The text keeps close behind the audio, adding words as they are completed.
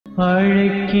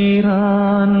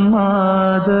அழைக்கிறான்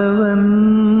மாதவன்.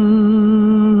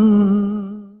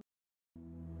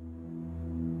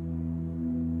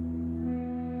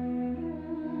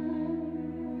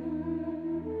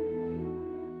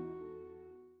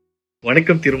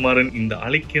 வணக்கம் திருமாறன். இந்த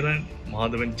அழைக்கிறான்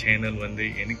மாதவன் சேனல்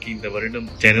எனக்கு இந்த வருடம்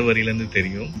ஜனவரியிலேருந்து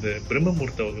தெரியும். இந்த பிரம்ம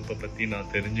முகூர்த்த வகுப்பை பற்றி நான்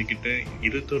தெரிஞ்சுக்கிட்டு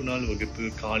 21 நாள் வகுப்பு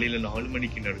காலையில் 4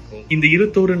 மணிக்கு நடக்கும். இந்த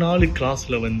 21 நாள்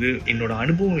கிளாஸில் என்னோட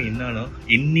அனுபவம் என்னன்னா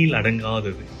எண்ணில்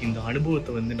அடங்காதது. இந்த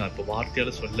அனுபவத்தை நான் இப்போ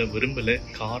வார்த்தையால் சொல்ல விரும்பலை.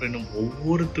 காரணம்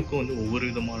ஒவ்வொருத்துக்கும் ஒவ்வொரு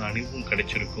விதமான அனுபவம்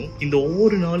கிடைச்சிருக்கும். இந்த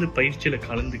ஒவ்வொரு நாள் பயிற்சியில்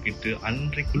கலந்துக்கிட்டு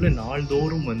அன்றைக்குள்ள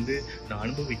நாள்தோறும் நான்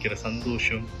அனுபவிக்கிற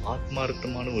சந்தோஷம்,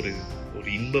 ஆத்மார்த்தமான ஒரு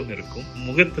இன்பம் இருக்கும்.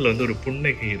 முகத்துல ஒரு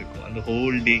புன்னகை இருக்கும். அந்த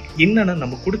ஹோல் டே என்னன்னா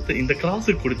நம்ம கொடுத்த இந்த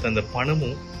கிளாஸுக்கு கொடுத்த அந்த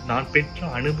பணமும் நான் பெற்ற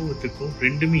அனுபவத்துக்கும்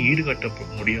ரெண்டுமே ஈடுகட்ட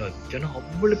முடியாது. ஏன்னா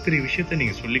அவ்வளவு பெரிய விஷயத்த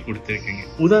நீங்க சொல்லி கொடுத்துருக்கீங்க.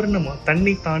 உதாரணமா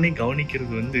தன்னை தானே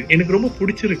கவனிக்கிறது எனக்கு ரொம்ப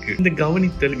பிடிச்சிருக்கு. இந்த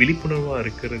கவனித்தல், விழிப்புணர்வா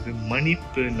இருக்கிறது,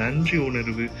 மன்னிப்பு, நன்றி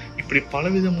உணர்வு, இப்படி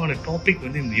பலவிதமான டாபிக்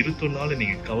இந்த 21 நாள்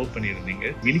நீங்க கவர்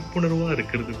பண்ணியிருந்தீங்க. விழிப்புணர்வா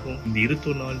இருக்கிறதுக்கும் இந்த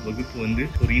 21 நாள் வகுப்பு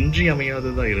ஒரு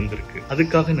இன்றியமையாததா இருந்திருக்கு.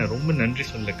 அதுக்காக நான் ரொம்ப நன்றி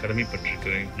சொல்ல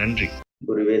கடமைப்பட்டிருக்கிறேன். நன்றி.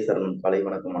 குருவே சரணம். காலை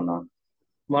வணக்கம் அண்ணா.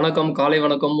 வணக்கம், காலை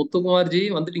வணக்கம். முத்துக்குமார்ஜி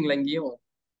வந்துட்டீங்களா? இங்கேயும்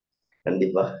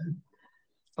கண்டிப்பா.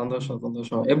 சந்தோஷம்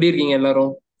சந்தோஷம். எப்படி இருக்கீங்க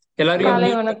எல்லாரும்? எல்லாரையும் காலை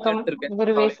வணக்கம்.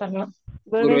 குருவே சரணம்.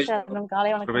 குருவே சரணம்.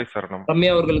 காலை வணக்கம்.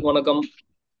 ரம்யா அவர்களுக்கு வணக்கம்.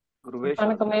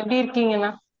 வணக்கம். எப்படி இருக்கீங்கண்ணா?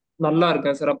 நல்லா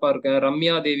இருக்கேன், சிறப்பா இருக்கேன்.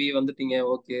 ரம்யா தேவி வந்துட்டீங்க.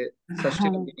 ஓகே. சஷ்டி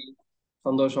கம்பெனி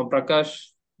சந்தோஷம். பிரகாஷ்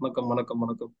வணக்கம் வணக்கம்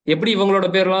வணக்கம். எப்படி இவங்களோட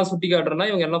பேர்லாம் சுட்டி காட்டுறேன்னா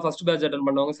இவங்க எல்லாம் ஃபர்ஸ்ட் பேட்ச் அட்டன்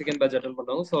பண்ணவங்க, செகண்ட் பேட்ச் அட்டன்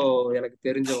பண்ணவங்க. ஸோ எனக்கு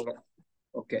தெரிஞ்சவங்க.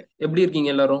 ஓகே. எப்படி இருக்கீங்க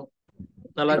எல்லாரும்?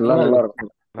 நல்லா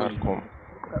இருக்கும்.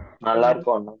 நல்லா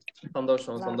இருக்கும்.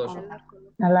 சந்தோஷம் சந்தோஷம்.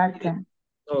 நல்லா இருக்கேன்.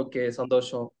 ஓகே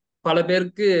சந்தோஷம். பல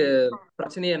பேருக்கு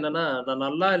பிரச்சனையே என்னன்னா நான்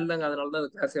நல்லா இல்லைங்க, அதனாலதான்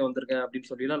அந்த கிளாஸே வந்திருக்கேன் அப்படின்னு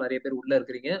சொல்லிலாம் நிறைய பேர் உள்ள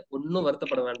இருக்கிறீங்க. ஒன்னும்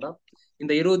வருத்தப்பட வேண்டாம்.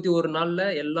 இந்த 21 நாள்ல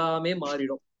எல்லாமே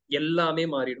மாறிடும். எல்லாமே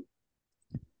மாறிடும்.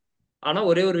 ஆனா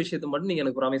ஒரே ஒரு விஷயத்த மட்டும் நீங்க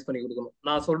எனக்கு ப்ராமிஸ் பண்ணி கொடுக்கணும்.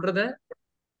 நான் சொல்றத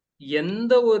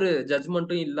எந்த ஒரு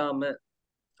ஜட்ஜ்மெண்ட்டும் இல்லாம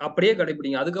அப்படியே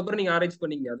கடைபிடிங்க. அதுக்கப்புறம் நீங்க ஆராய்ச்சி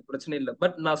பண்ணீங்க, அது பிரச்சனை இல்லை.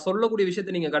 பட் நான் சொல்லக்கூடிய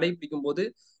விஷயத்த நீங்க கடைபிடிக்கும் போது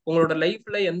உங்களோட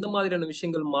லைஃப்ல எந்த மாதிரியான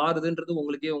விஷயங்கள் மாறுதுன்றது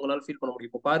உங்களுக்கே உங்களால ஃபீல் பண்ண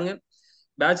முடியும். இப்போ பாருங்க,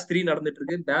 பேட்ச் 3 நடந்துட்டு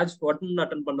இருக்கு. பேட்ச் 1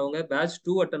 அட்டன் பண்ணவங்க, பேட்ச்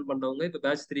 2 அட்டன் பண்ணவங்க, இப்போ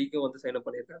பேட்ச் 3க்கு சைன் அப்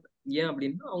பண்ணியிருக்காங்க. ஏன்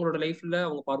அப்படின்னா அவங்களோட லைஃப்ல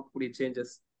அவங்க பார்க்கக்கூடிய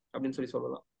சேஞ்சஸ் அப்படின்னு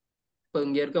சொல்லலாம். இப்போ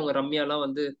இங்க இருக்கவங்க ரம்யாலாம்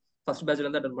ஃபர்ஸ்ட் பேட்ச்ல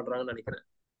இருந்து அட்டன் பண்றாங்கன்னு நினைக்கிறேன்.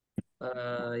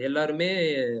 எல்லாருமே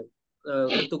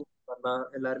முத்துக்குமார்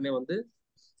எல்லாருமே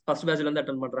ஃபர்ஸ்ட் பேட்ச்ல இருந்து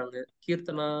அட்டன் பண்றாங்க.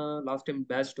 Keerthana last time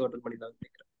batch 2 attend பண்ணிருந்தாங்க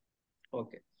நினைக்கிறேன்.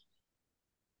 ஓகே.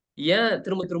 ஏன்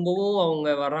திரும்ப திரும்பவும் அவங்க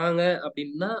வராங்க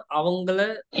அப்படின்னா அவங்கள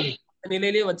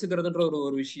நிலையிலேயே வச்சுக்கிறதுன்ற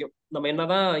ஒரு விஷயம். நம்ம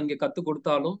என்னதான் இங்க கத்து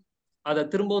கொடுத்தாலும் அதை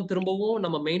திரும்பவும் திரும்பவும்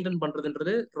நம்ம மெயின்டைன்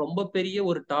பண்றதுன்றது ரொம்ப பெரிய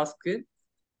ஒரு டாஸ்க்கு.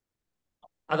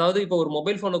 அதாவது இப்போ ஒரு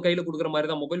மொபைல் போனை கையில கொடுக்குற மாதிரி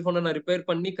தான். மொபைல் போனை நான் ரிப்பேர்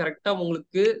பண்ணி கரெக்டா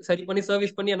உங்களுக்கு சரி பண்ணி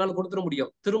சர்வீஸ் பண்ணி என்னால கொடுத்துட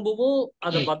முடியும். திரும்பவும்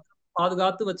அதை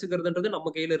பாதுகாத்து வச்சுக்கிறதுன்றது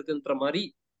நம்ம கையில இருக்குன்ற மாதிரி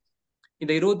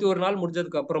இந்த 21 நாள்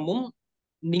முடிஞ்சதுக்கு அப்புறமும்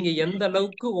நீங்க எந்த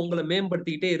அளவுக்கு உங்களை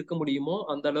மேம்படுத்திக்கிட்டே இருக்க முடியுமோ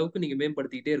அந்த அளவுக்கு நீங்க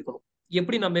மேம்படுத்திக்கிட்டே இருக்கணும்.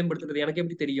 எப்படி நான் மேம்படுத்துறது எனக்கு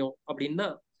எப்படி தெரியும் அப்படின்னா,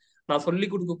 நான் சொல்லி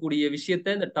கொடுக்கக்கூடிய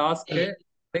விஷயத்த இந்த டாஸ்க்கை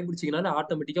கடைபிடிச்சிங்கனால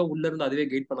ஆட்டோமேட்டிக்கா உள்ள இருந்து அதுவே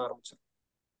கைட் பண்ண ஆரம்பிச்சிடும்.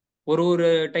 ஒரு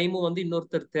டைமும்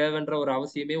இன்னொருத்தர் தேவைன்ற ஒரு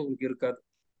அவசியமே உங்களுக்கு இருக்காது.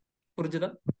 புரிஞ்சுதா?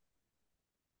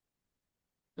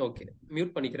 ஓகே,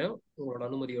 மியூட் பண்ணிக்கிறேன் உங்களோட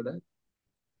அனுமதியோட.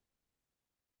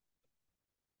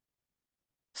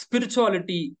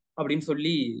 ஸ்பிரிச்சுவாலிட்டி அப்படின்னு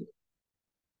சொல்லி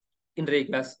இன்றைய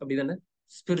கிளாஸ் அப்படிதானே?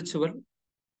 Spiritual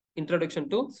introduction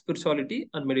to spirituality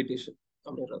and meditation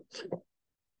அப்படின்றது.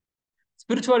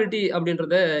 ஸ்பிரிச்சுவாலிட்டி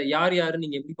அப்படின்றத யார் யாரு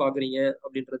நீங்க எப்படி பாக்குறீங்க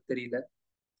அப்படின்றது தெரியல.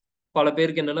 பல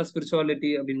பேருக்கு என்னன்னா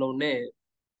ஸ்பிரிச்சுவாலிட்டி அப்படின்ன உடனே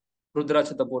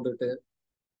ருத்ராட்சத்தை போட்டுட்டு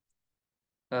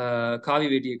காவி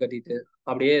வேட்டியை கட்டிட்டு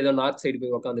அப்படியே ஏதோ நார்த் சைடு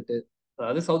போய் உக்காந்துட்டு,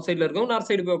 அதாவது சவுத் சைட்ல இருக்கவங்க நார்த்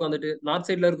சைடு போய் உட்காந்துட்டு, நார்த்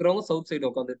சைட்ல இருக்கிறவங்க சவுத் சைடு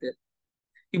உட்காந்துட்டு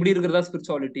இப்படி இருக்கிறதா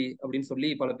ஸ்பிரிச்சுவாலிட்டி அப்படின்னு சொல்லி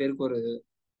பல பேருக்கு ஒரு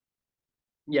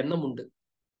எண்ணம் உண்டு.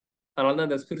 அதனாலதான்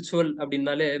இந்த ஸ்பிரிச்சுவல்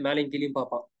அப்படின்னாலே மேலையும் கீழையும்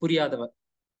பார்ப்பான். புரியாதவன்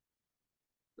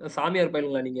சாமியார்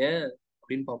பயிலுங்களா நீங்க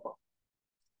அப்படின்னு பார்ப்பான்.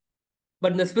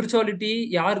 பட் இந்த ஸ்பிரிச்சுவாலிட்டி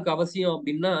யாருக்கு அவசியம்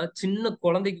அப்படின்னா சின்ன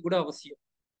குழந்தைக்கு கூட அவசியம்.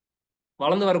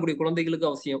 வளர்ந்து வரக்கூடிய குழந்தைகளுக்கு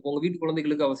அவசியம். உங்க வீட்டு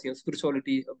குழந்தைகளுக்கு அவசியம்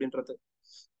ஸ்பிரிச்சுவாலிட்டி அப்படின்றது.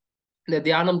 இந்த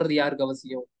தியானம்ன்றது யாருக்கு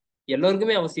அவசியம்?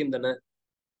 எல்லாருக்குமே அவசியம் தானே.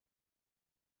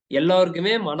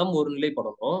 எல்லாருக்குமே மனம் ஒரு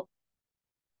நிலைப்படணும்.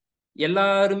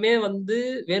 எல்லாருமே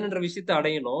வேணுன்ற விஷயத்தை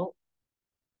அடையணும்.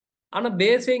 ஆனா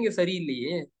பேஸே இங்க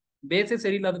சரியில்லையே. பேஸே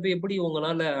சரியில்லாதப்ப எப்படி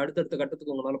உங்களால அடுத்தடுத்த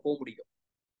கட்டத்துக்கு உங்களால போக முடியும்?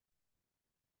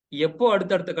 எப்போ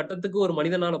அடுத்தடுத்த கட்டத்துக்கு ஒரு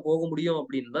மனிதனால போக முடியும்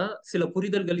அப்படின்னா சில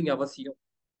புரிதல்கள் இங்க அவசியம்.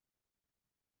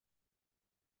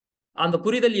 அந்த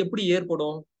புரிதல் எப்படி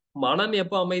ஏற்படும்? மனம்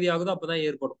எப்ப அமைதியாகுதோ அப்பதான்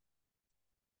ஏற்படும்.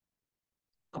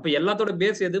 அப்ப எல்லாத்தோட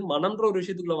பேஸ் எது? மனம்ன்ற ஒரு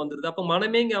விஷயத்துக்குள்ள வந்துருது. அப்ப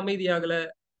மனமே இங்க அமைதியாகல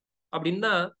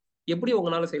அப்படின்னா எப்படி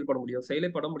உங்களால செயல்பட முடியும்?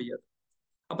 செயல்பட முடியாது.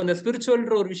 அப்ப இந்த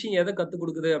ஸ்பிரிச்சுவல்ன்ற ஒரு விஷயம் எதை கத்துக்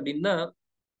கொடுக்குது அப்படின்னா,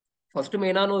 ஃபர்ஸ்ட்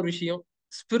மெயினான ஒரு விஷயம்,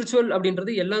 ஸ்பிரிச்சுவல்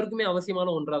அப்படின்றது எல்லாருக்குமே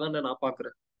அவசியமான ஒன்றாதான் நான்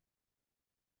பாக்குறேன்.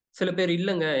 சில பேர்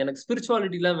இல்லங்க எனக்கு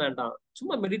ஸ்பிரிச்சுவாலிட்டி எல்லாம் வேண்டாம்,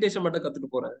 சும்மா மெடிடேஷன் மட்டும் கத்துட்டு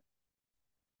போறேன்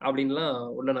அப்படின்லாம்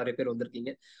உள்ள நிறைய பேர்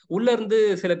வந்திருக்கீங்க. உள்ள இருந்து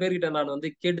சில பேர்கிட்ட நான் வந்து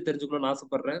கேட்டு தெரிஞ்சுக்கணும்னு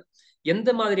ஆசைப்படுறேன். எந்த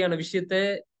மாதிரியான விஷயத்த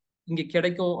இங்க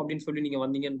கிடைக்கும் அப்படின்னு சொல்லி நீங்க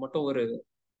வந்தீங்கன்னு மட்டும் ஒரு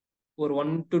ஒரு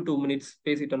 1 to 2 மினிட்ஸ்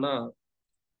பேசிட்டோம்னா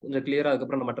கொஞ்சம் கிளியரா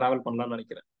அதுக்கப்புறம் நம்ம டிராவல் பண்ணலாம்னு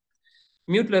நினைக்கிறேன்.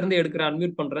 மியூட்ல இருந்து எடுக்கிறேன்,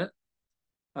 அன்மியூட் பண்றேன்.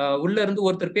 உள்ள இருந்து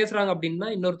ஒருத்தர் பேசுறாங்க அப்படின்னா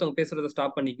இன்னொருத்தவங்க பேசுறதை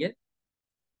ஸ்டாப் பண்ணிக்க.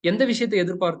 எந்த விஷயத்தை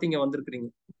எதிர்பார்த்து இங்க வந்திருக்கிறீங்க?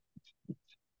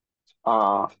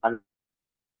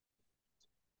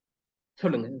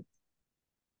 சொல்லுங்க.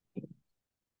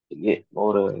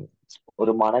 ஒரு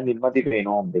ஒரு மன நிம்மதி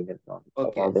வேணும் அப்படிங்கிறது.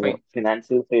 ஓகே அதாவது ஃபைன்.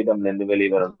 பினான்சியல் ஃப்ரீடம்ல இருந்து வெளியே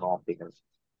வரணும் அப்படிங்கிறது.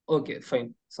 Okay fine.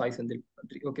 சாய் செந்தில்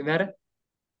நன்றி. ஓகே வேற?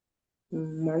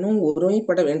 மனம்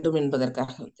ஒருமைப்பட வேண்டும்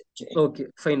என்பதற்காக வந்திருக்கிறேன். ஓகே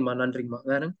ஃபைன்மா, நன்றிங்கம்மா.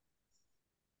 வேற?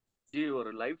 ஜி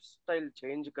ஒரு லைஃப் ஸ்டைல்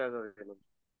சேஞ்சுக்காக வேணும்.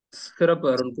 சிறப்பு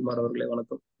அருண்குமார் அவர்களே,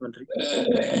 வணக்கம், நன்றி.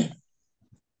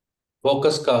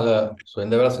 ஃபோக்கஸ்க்காக, ஸோ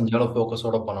எந்த வேலை செஞ்சாலும்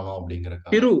ஃபோக்கஸோட பண்ணணும்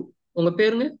அப்படிங்கிறக்காக. திரு, உங்க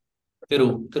பேருங்க?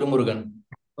 திருமுருகன்.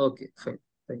 Okay fine,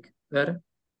 thank you. வேற?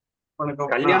 வணக்கம்.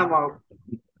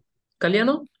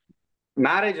 கல்யாணம்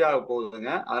மேரேஜ் ஆக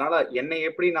போகுதுங்க. அதனால என்னை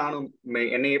எப்படி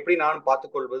நானும்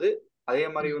பார்த்துக் கொள்வது, அதே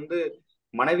மாதிரி வந்து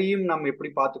மனைவியும் நம்ம எப்படி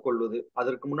பார்த்துக் கொள்வது,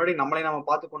 அதற்கு முன்னாடி நம்மளை நாம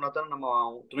பார்த்துக் கொண்டா தான் நம்ம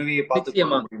துணைவியை பார்த்துக்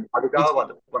கொள்ள முடியும். அதுக்காக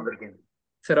வந்திருக்கேன்.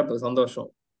 சிறப்பு, சந்தோஷம்.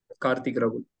 கார்த்திக்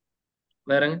ரகுல்.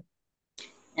 வேறங்க?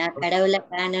 நான் கடவுளை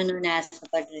காணணும்னு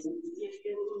ஆசைப்படுறேன்.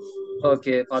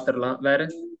 ஓகே பாத்துடலாம். வேற?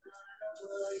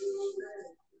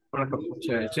 வணக்கம்,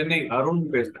 சென்னை அருண்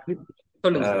பேசுறேன்.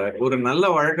 சொல்லுங்க. ஒரு நல்ல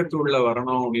வழக்கத்துள்ள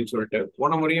வரணும் அப்படின்னு சொல்லிட்டு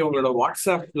போன முறையும் உங்களோட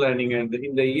வாட்ஸ்அப்ல நீங்க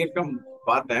இந்த இயக்கம்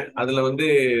பார்த்தேன். அதுல வந்து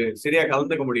சரியா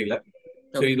கலந்துக்க முடியல.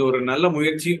 ஸோ இது ஒரு நல்ல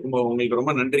முயற்சி. உங்களுக்கு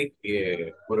ரொம்ப நன்றி.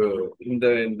 ஒரு இந்த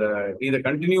இந்த இதை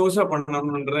கண்டினியூஸா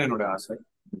பண்ணணும்ன்றது என்னோட ஆசை.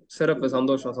 சிறப்பு,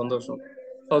 சந்தோஷம் சந்தோஷம்.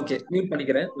 ஓகே, மியூட்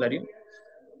பண்ணிக்கிறேன் எல்லாரையும்.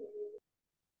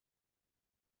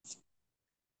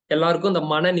 எல்லாருக்கும் இந்த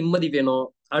மன நிம்மதி வேணும்,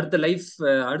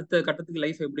 அடுத்த கட்டத்துக்கு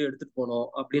லைஃப் எப்படி எடுத்துட்டு போகணும்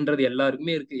அப்படின்றது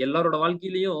எல்லாருக்குமே இருக்கு. எல்லாரோட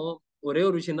வாழ்க்கையிலயும் ஒரே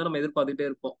ஒரு விஷயம் தான் நம்ம எதிர்பார்த்துட்டே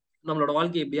இருப்போம், நம்மளோட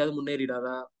வாழ்க்கை எப்படியாவது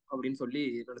முன்னேறிடாதா அப்படின்னு சொல்லி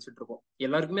நினைச்சிட்டு இருப்போம்.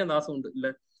 எல்லாருக்குமே அந்த ஆசை உண்டு இல்ல?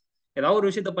 ஏதாவது ஒரு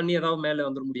விஷயத்த பண்ணி ஏதாவது மேல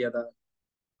வந்துட முடியாதா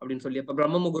அப்படின்னு சொல்லி. அப்ப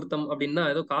பிரம்ம முகூர்த்தம் அப்படின்னா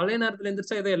ஏதோ காலை நேரத்துல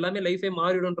எந்திரிச்சா ஏதோ எல்லாமே லைஃபே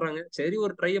மாறிடும்ன்றாங்க. சரி,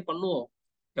 ஒரு ட்ரையை பண்ணுவோம்,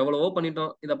 எவ்வளவோ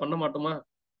பண்ணிட்டோம், இதை பண்ண மாட்டோமா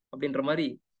அப்படின்ற மாதிரி.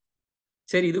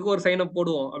 சரி, இதுக்கு ஒரு சைன் அப்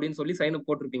போடுவோம் அப்படின்னு சொல்லி சைன் அப்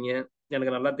போட்டிருப்பீங்க,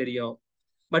 எனக்கு நல்லா தெரியும்.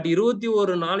 பட்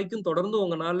 21 நாளைக்கும் தொடர்ந்து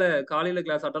உங்களால காலையில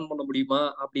கிளாஸ் அட்டன் பண்ண முடியுமா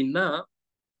அப்படின்னா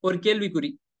ஒரு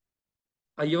கேள்விக்குறி.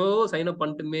 ஐயோ, சைன் அப்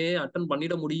பண்ணிட்டுமே, அட்டன்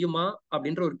பண்ணிட முடியுமா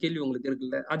அப்படின்ற ஒரு கேள்வி உங்களுக்கு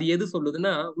இருக்குல்ல. அது எது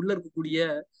சொல்லுதுன்னா உள்ள இருக்கக்கூடிய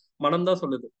மனம் தான்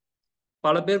சொல்லுது.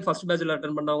 பல பேர் ஃபர்ஸ்ட் பேட்ச்ல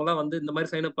அட்டன் பண்ணவங்களாம் வந்து இந்த மாதிரி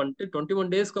சைன் அப் பண்ணிட்டு 21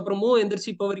 டேஸ்க்கு அப்புறமும் எந்திரிச்சு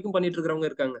இப்போ வரைக்கும் பண்ணிட்டு இருக்கிறவங்க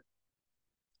இருக்காங்க.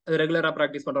 ரெகுலரா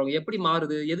ப்ராக்டிஸ் பண்றவங்க. எப்படி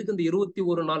மாறுது? எதுக்கு இந்த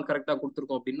 21 நாள் கரெக்டா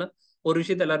கொடுத்துருக்கோம் அப்படின்னா, ஒரு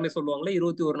விஷயத்த எல்லாருமே சொல்லுவாங்களே,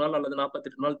 21 நாள் அல்லது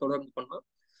 48 நாள் தொடர்ந்து பண்ணா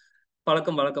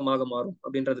பழக்கம் வழக்கமாக மாறும்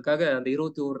அப்படின்றதுக்காக அந்த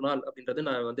 21 நாள் அப்படின்றது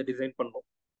நான் வந்து டிசைன் பண்ணோம்.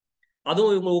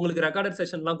 அதுவும் உங்களுக்கு ரெக்கார்டட்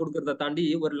செஷன் எல்லாம் கொடுக்கறத தாண்டி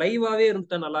ஒரு லைவாவே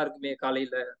இருந்துட்டா நல்லா இருக்குமே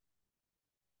காலையில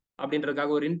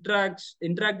அப்படின்றதுக்காக, ஒரு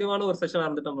இன்டராக்டிவான ஒரு செஷனா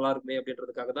இருந்துட்டா நல்லா இருக்குமே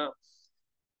அப்படின்றதுக்காக தான்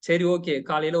சரி ஓகே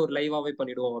காலையில ஒரு லைவாவே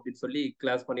பண்ணிடுவோம் அப்படின்னு சொல்லி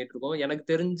கிளாஸ் பண்ணிட்டு இருக்கோம். எனக்கு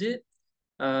தெரிஞ்சு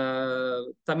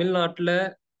தமிழ்நாட்டுல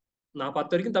நான்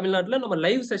பார்த்த வரைக்கும் தமிழ்நாட்டுல நம்ம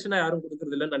லைவ் செஷனா யாரும்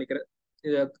கொடுக்கறது இல்லைன்னு நினைக்கிறேன்.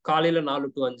 காலையில 4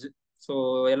 to 5. ஸோ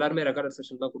எல்லாருமே ரெக்கார்டட்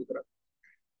செஷன் தான் கொடுக்குறேன்.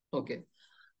 ஓகே,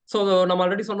 ஸோ நம்ம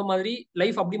ஆல்ரெடி சொன்ன மாதிரி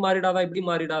லைஃப் அப்படி மாறிடாதா இப்படி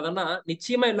மாறிடாதான்னா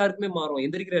நிச்சயமா எல்லாருக்குமே மாறும்.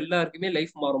 எந்திரிக்கிற எல்லாருக்குமே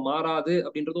லைஃப் மாறும், மாறாது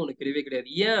அப்படின்றது ஒண்ணு கிடையவே கிடையாது.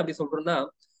 ஏன் அப்படி சொல்றேன்னா,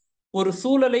 ஒரு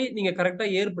சூழலை நீங்க கரெக்டா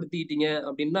ஏற்படுத்திக்கிட்டீங்க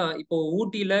அப்படின்னா, இப்போ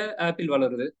ஊட்டியில ஆப்பிள்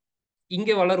வளருது,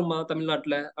 இங்க வளருமா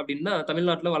தமிழ்நாட்டுல அப்படின்னா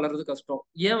தமிழ்நாட்டுல வளர்றது கஷ்டம்.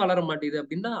 ஏன் வளர மாட்டேங்குது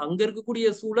அப்படின்னா அங்க இருக்கக்கூடிய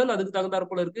சூழல் அதுக்கு தகுந்தாற்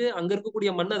போல இருக்கு, அங்க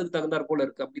இருக்கக்கூடிய மண் அதுக்கு தகுந்தாற் போல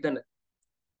இருக்கு, அப்படித்தானே?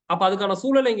 அப்ப அதுக்கான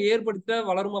சூழலை இங்க ஏற்படுத்த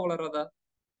வளருமா வளராதா?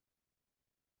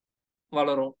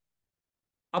 வளரும்.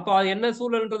 அப்ப என்ன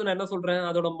சூழல்ன்றது நான் என்ன சொல்றேன்?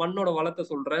 அதோட மண்ணோட வளத்தை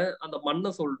சொல்றேன், அந்த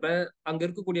மண்ணை சொல்றேன், அங்க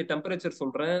இருக்கக்கூடிய டெம்பரேச்சர்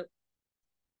சொல்றேன்.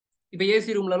 இப்ப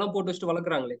ஏசி ரூம்ல எல்லாம் போட்டு வச்சுட்டு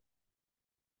வளர்க்குறாங்களே,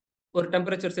 ஒரு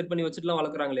டெம்பரேச்சர் செட் பண்ணி வச்சுட்டுலாம்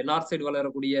வளர்க்குறாங்களே. நார்த் சைடு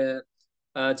வளரக்கூடிய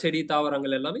செடி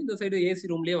தாவரங்கள் எல்லாமே இந்த சைடு ஏசி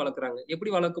ரூம்லயே வளர்க்குறாங்க.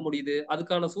 எப்படி வளர்க்க முடியுது?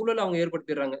 அதுக்கான சூழலை அவங்க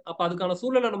ஏற்படுத்திடுறாங்க. அப்ப அதுக்கான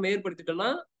சூழலை நம்ம ஏற்படுத்திட்டோம்னா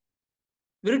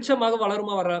விருட்சமாக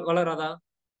வளருமா வளராதா?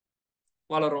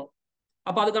 வளரும்.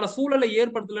 அப்ப அதுக்கான சூழலை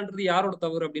ஏற்படுத்தலன்றது யாரோட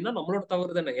தவறு அப்படின்னா நம்மளோட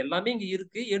தவறு தானே. எல்லாமே இங்க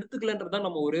இருக்கு, எடுத்துக்கலன்றதுதான்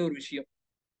நம்ம ஒரே ஒரு விஷயம்.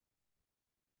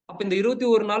 அப்ப இந்த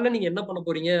 21 நாள்ல நீங்க என்ன பண்ண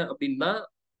போறீங்க அப்படின்னா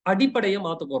அடிப்படையை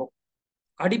மாத்த போறோம்.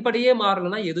 அடிப்படையே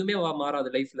மாறலைன்னா எதுவுமே மாறாது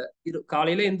லைஃப்ல.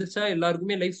 காலையில எந்திரிச்சா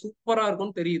எல்லாருக்குமே லைஃப் சூப்பரா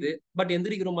இருக்கும்னு தெரியுது. பட்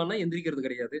எந்திரிக்கிறோமான்னா எந்திரிக்கிறது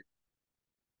கிடையாது.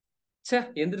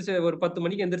 எந்திரிச்ச ஒரு 10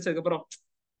 மணிக்கு எந்திரிச்சதுக்கு அப்புறம்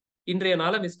இன்றைய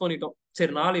நாளை மிஸ் பண்ணிட்டோம்,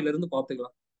 சரி நாளையில இருந்து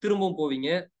பாத்துக்கலாம். திரும்பவும் போவீங்க,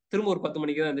 திரும்ப ஒரு 10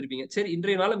 மணிக்கு தான் எந்திரிப்பீங்க. சரி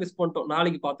இன்றைய நாளை மிஸ் பண்ணிட்டோம்,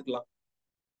 நாளைக்கு பாத்துக்கலாம்.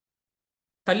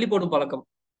 தள்ளி போடும் பழக்கம்.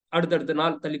 அடுத்தடுத்த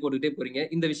நாள் தள்ளி போட்டுக்கிட்டே போறீங்க.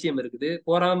 இந்த விஷயம் இருக்குது,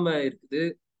 பொறாமை இருக்குது,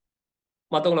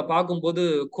 மத்தவங்களை பார்க்கும்போது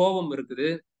கோபம் இருக்குது,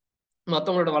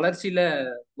 மத்தவங்களோட வளர்ச்சியில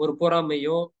ஒரு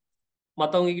பொறாமையோ,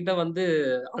 மத்தவங்க கிட்ட வந்து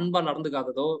அன்பா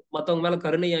நடந்துக்காததோ, மத்தவங்க மேல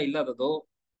கருணையா இல்லாததோ,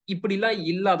 இப்படி எல்லாம்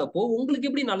இல்லாதப்போ உங்களுக்கு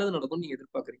எப்படி நல்லது நடக்கும்னு நீங்க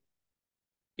எதிர்பார்க்கறீங்க?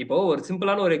 இப்போ ஒரு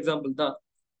சிம்பிளான ஒரு எக்ஸாம்பிள் தான்.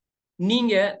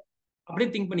 நீங்க அப்படியே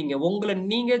திங்க் பண்ணீங்க, உங்களை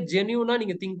நீங்க ஜென்யூனா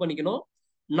நீங்க திங்க் பண்ணிக்கணும்.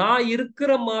 நான்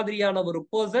இருக்கிற மாதிரியான ஒரு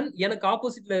பர்சன் எனக்கு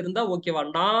ஆப்போசிட்ல இருந்தா ஓகேவா,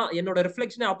 நான் என்னோட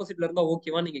ரிஃப்ளெக்ஷனே ஆப்போசிட்ல இருந்தா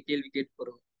ஓகேவா நீங்க கேள்வி கேட்டு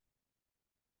போறோம்.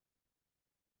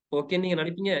 ஓகே நீங்க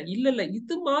நினைப்பீங்க, இல்ல இல்ல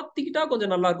இது மாத்திக்கிட்டா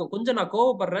கொஞ்சம் நல்லா இருக்கும், கொஞ்சம் நான்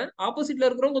கோவப்படுறேன், ஆப்போசிட்ல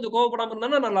இருக்கிறவங்க கொஞ்சம் கோவப்படாம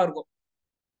இருந்தா நல்லா இருக்கும்.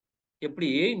 எப்படி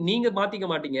நீங்க மாத்திக்க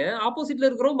மாட்டீங்க, ஆப்போசிட்ல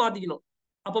இருக்கிறவங்க மாத்திக்கணும்.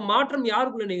 அப்ப மாற்றம்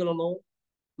யாருக்குள்ள நிகழணும்?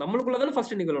 நம்மளுக்குள்ளதானே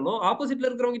ஃபர்ஸ்ட் நிகழணும். ஆப்போசிட்ல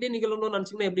இருக்கிறவங்ககிட்டே நிகழணும்னு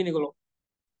நினைச்சீங்கன்னா எப்படி நிகழும்?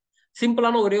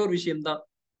 சிம்பிளான ஒரே ஒரு விஷயம் தான்.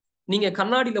 நீங்க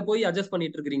கண்ணாடியில போய் அட்ஜஸ்ட்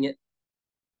பண்ணிட்டு இருக்கிறீங்க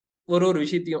ஒரு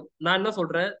விஷயத்தையும். நான் என்ன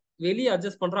சொல்றேன், வெளியே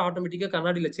அட்ஜஸ்ட் பண்ற ஆட்டோமேட்டிக்கா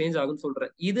கண்ணாடியில சேஞ்ச் ஆகும்னு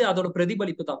சொல்றேன். இது அதோட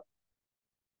பிரதிபலிப்பு தான்.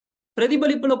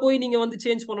 பிரதிபலிப்புல போய் நீங்க வந்து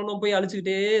சேஞ்ச் பண்ணணும், போய்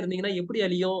அழிச்சுக்கிட்டே இருந்தீங்கன்னா எப்படி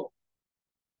அழியும்?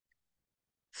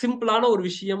 சிம்பிளான ஒரு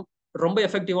விஷயம், ரொம்ப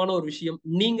எஃபெக்டிவான ஒரு விஷயம்.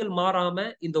 நீங்கள் மாறாம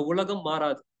இந்த உலகம்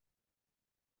மாறாது.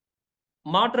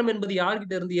 மாற்றம் என்பது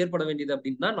யார்கிட்ட இருந்து ஏற்பட வேண்டியது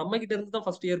அப்படின்னா நம்ம கிட்ட இருந்து தான்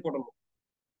ஃபர்ஸ்ட் ஏற்படணும்.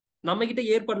 நம்ம கிட்ட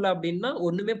ஏற்படல அப்படின்னா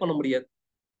ஒண்ணுமே பண்ண முடியாது.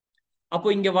 அப்போ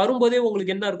இங்க வரும்போதே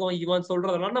உங்களுக்கு என்ன இருக்கும், இவன்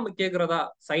சொல்றதெல்லாம் நம்ம கேட்கறதா?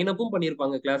 சைன் அப்பும்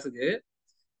பண்ணிருப்பாங்க கிளாஸுக்கு.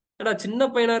 ஏன்னா சின்ன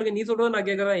பையனா இருக்கு, நீ சொல்றத நான்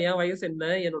கேட்கறேன், என் வயசு என்ன,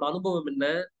 என்னோட அனுபவம் என்ன,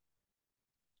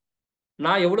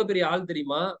 நான் எவ்வளவு பெரிய ஆள்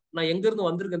தெரியுமா, நான் எங்க இருந்து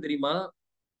வந்திருக்கேன் தெரியுமா,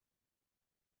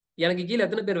 எனக்கு கீழே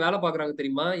எத்தனை பேர் வேலை பாக்குறாங்க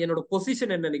தெரியுமா, என்னோட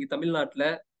பொசிஷன் என்ன இன்னைக்கு தமிழ்நாட்டுல,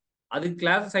 அதுக்கு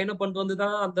கிளாஸ் சைன் அப் பண்ணிட்டு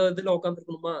வந்துதான் அந்த இதுல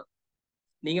உட்காந்துருக்கணுமா?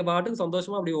 நீங்க பாட்டுக்கு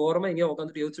சந்தோஷமா அப்படி ஓரமா எங்கேயோ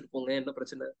உட்காந்துட்டு யோசிச்சுட்டு போங்க, என்ன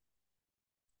பிரச்சனை?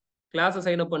 கிளாஸை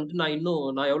சைன் அப் பண்ணிட்டு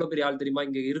நான் எவ்வளவு பெரிய ஆள் தெரியுமா,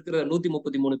 இங்க இருக்கிற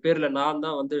 133 பேர்ல நான்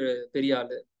தான் வந்து பெரிய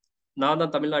ஆளு, நான்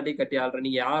தான் தமிழ்நாட்டையே கட்டி ஆள்றேன்.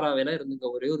 நீங்க யாரா வேணா இருந்துங்க,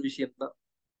 ஒரே ஒரு விஷயம் தான்,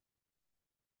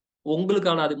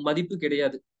 உங்களுக்கான அது மதிப்பு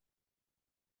கிடையாது.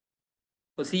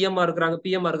 இப்போ சிஎம்மா இருக்கிறாங்க,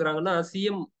 பிஎம்மா இருக்கிறாங்கன்னா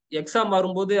சிஎம் எக்ஸா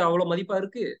மாறும்போது அவ்வளவு மதிப்பா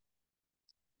இருக்கு,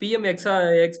 பிஎம்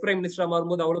எக்ஸ் பிரைம் மினிஸ்டரா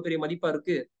மாறும்போது அவ்வளவு பெரிய மதிப்பா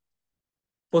இருக்கு.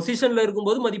 பொசிஷன்ல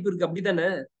இருக்கும்போது மதிப்பு இருக்கு,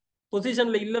 அப்படித்தானே?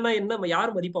 பொசிஷன்ல இல்லைன்னா என்ன,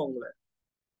 யார் மதிப்பா உங்களை?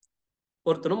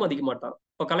 ஒருத்தரும் மதிக்க மாட்டான்.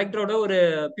 இப்போ கலெக்டரோட ஒரு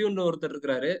பியூன் ஒருத்தர்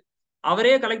இருக்கிறாரு,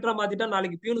 அவரே கலெக்டரா மாத்திட்டா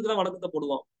நாளைக்கு பியூனுக்கு தான் வணக்கத்தை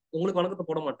போடுவான், உங்களுக்கு வணக்கத்தை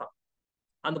போட மாட்டான்.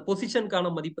 அந்த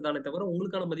பொசிஷனுக்கான மதிப்பு தானே தவிர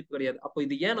உங்களுக்கான மதிப்பு கிடையாது. அப்போ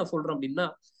இது ஏன் நான் சொல்றேன் அப்படின்னா,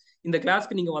 இந்த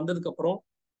கிளாஸ்க்கு நீங்க வந்ததுக்கு அப்புறம்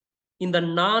இந்த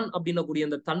நான் அப்படின்னக்கூடிய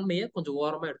அந்த தன்மையை கொஞ்சம்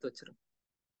ஓரமா எடுத்து வச்சிருங்க.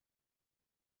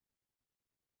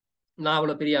 நான்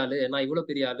அவ்வளவு பெரிய ஆளு, நான் இவ்வளவு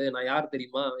பெரிய ஆளு, நான் யார்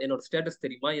தெரியுமா, என்னோட ஸ்டேட்டஸ்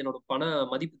தெரியுமா, என்னோட பண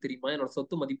மதிப்பு தெரியுமா, என்னோட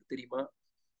சொத்து மதிப்பு தெரியுமா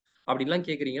அப்படின்லாம்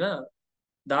கேக்குறீங்கன்னா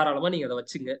தாராளமா நீங்க அதை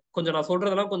வச்சுங்க. கொஞ்சம் நான்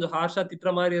சொல்றதெல்லாம் கொஞ்சம் ஹார்ஷா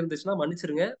திட்டுற மாதிரி இருந்துச்சுன்னா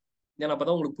மன்னிச்சிருங்க, ஏன்னா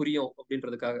அப்பதான் உங்களுக்கு புரியும்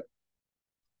அப்படின்றதுக்காக.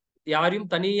 யாரையும்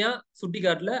தனியா சுட்டி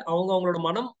காட்டல, அவங்களோட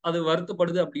மனம் அது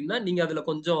வருத்தப்படுது அப்படின்னா நீங்க அதுல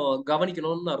கொஞ்சம்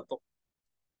கவனிக்கணும்னு அர்த்தம்.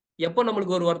 எப்போ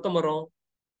நம்மளுக்கு ஒரு வருத்தம் வரும்,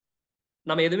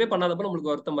 நம்ம எதுவுமே பண்ணாதப்ப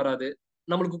நம்மளுக்கு வருத்தம் வராது,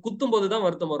 நம்மளுக்கு குத்தும் போதுதான்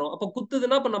வருத்தம் வரும். அப்ப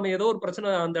குத்துதுன்னா அப்ப நம்ம ஏதோ ஒரு பிரச்சனை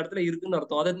அந்த இடத்துல இருக்குன்னு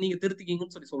அர்த்தம், அதை நீங்க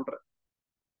திருத்திக்கிங்கன்னு சொல்றேன்.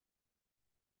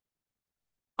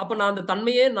 அப்ப நான் அந்த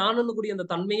தன்மையே, நானுன்னு கூடிய அந்த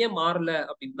தன்மையே மாறல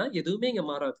அப்படின்னா எதுவுமே இங்க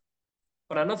மாறாது.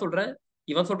 இப்ப நான் என்ன சொல்றேன்,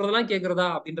 இவன் சொல்றதெல்லாம் கேட்கறதா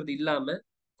அப்படின்றது இல்லாம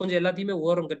கொஞ்சம் எல்லாத்தையுமே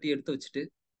ஓரம் கட்டி எடுத்து வச்சுட்டு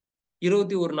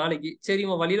 21 நாளைக்கு சரி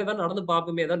இவன் வழியில தான் நடந்து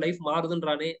பார்ப்போமே, ஏதாவது லைஃப்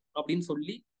மாறுதுன்றானே அப்படின்னு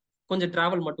சொல்லி கொஞ்சம்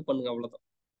டிராவல் மட்டும் பண்ணுங்க, அவ்வளவுதான்.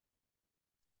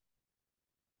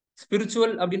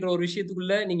 ஸ்பிரிச்சுவல் அப்படின்ற ஒரு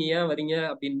விஷயத்துக்குள்ள நீங்க ஏன் வரீங்க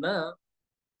அப்படின்னா,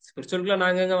 ஸ்பிரிச்சுவலுக்குள்ள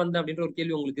நாங்க எங்க வந்தேன் அப்படின்ற ஒரு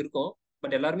கேள்வி உங்களுக்கு இருக்கும்.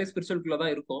 பட் எல்லாருமே ஸ்பிரிச்சுவலுக்குள்ள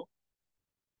தான் இருக்கும்.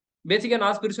 பேசிக்கா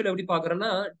நான் ஸ்பிரிச்சுவல் எப்படி பாக்குறேன்னா,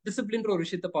 டிசிப்ளின்ற ஒரு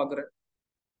விஷயத்த பாக்குறேன்.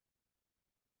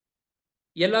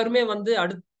 எல்லாருமே வந்து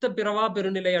அடுத்த பிறவா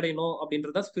பெருநிலை அடையணும்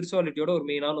அப்படின்றத ஸ்பிரிச்சுவாலிட்டியோட ஒரு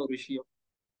மெயினான ஒரு விஷயம்.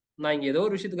 நான் இங்க ஏதோ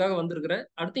ஒரு விஷயத்துக்காக வந்திருக்கிறேன்,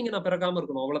 அடுத்து இங்க நான் பிறக்காம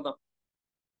இருக்கணும், அவ்வளவுதான்.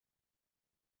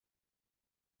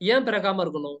 ஏன் பிறக்காம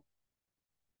இருக்கணும்?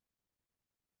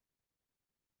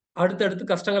 அடுத்தடுத்து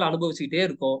கஷ்டங்களை அனுபவிச்சுக்கிட்டே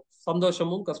இருக்கோம்,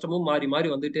 சந்தோஷமும் கஷ்டமும் மாறி மாறி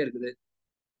வந்துட்டே இருக்குது.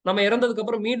 நம்ம இறந்ததுக்கு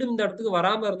அப்புறம் மீண்டும் இந்த இடத்துக்கு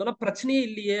வராம இருந்தோம்னா பிரச்சனையே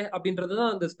இல்லையே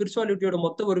அப்படின்றதுதான் அந்த ஸ்பிரிச்சுவாலிட்டியோட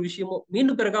மொத்த ஒரு விஷயமும்.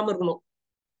 மீண்டும் பிறக்காம இருக்கணும்,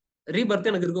 ரீபர்த்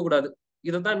எனக்கு இருக்கக்கூடாது.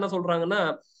 இதைத்தான் என்ன சொல்றாங்கன்னா,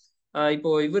 இப்போ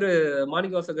இவரு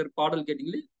மாணிக்கவாசகர் பாடல்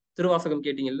கேட்டீங்களே, திருவாசகம்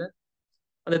கேட்டீங்கல்ல,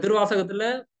 அந்த திருவாசகத்துல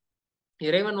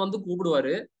இறைவன் வந்து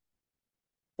கூப்பிடுவாரு,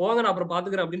 போங்க நான் அப்புறம்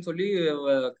பாத்துக்கிறேன் அப்படின்னு சொல்லி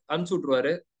அனுப்பிச்சு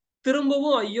விட்டுருவாரு.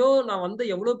 திரும்பவும் ஐயோ நான் வந்து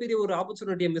எவ்வளவு பெரிய ஒரு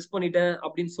ஆப்பர்ச்சுனிட்டியை மிஸ் பண்ணிட்டேன்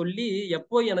அப்படின்னு சொல்லி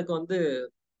எப்போ எனக்கு வந்து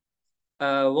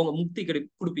உங்க முக்தி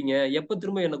கொடுப்பீங்க, எப்ப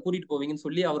திரும்ப என்ன கூட்டிட்டு போவீங்கன்னு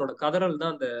சொல்லி அவரோட கதறல்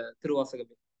தான் அந்த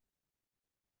திருவாசகமே.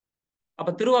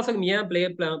 அப்ப திருவாசகம் ஏன்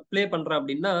பிளே பண்றேன்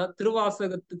அப்படின்னா,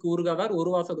 திருவாசகத்துக்கு உருகாதார் ஒரு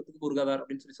வாசகத்துக்கு உருகாதார்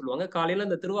அப்படின்னு சொல்லி சொல்லுவாங்க. காலையில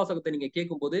இந்த திருவாசகத்தை நீங்க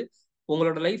கேட்கும் போது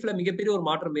உங்களோட லைஃப்ல மிகப்பெரிய ஒரு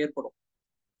மாற்றம் ஏற்படும்.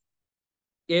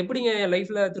 எப்படிங்க என்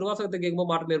லைஃப்ல திருவாசகத்தை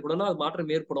கேட்கும்போது மாற்றம் ஏற்படும்னா அது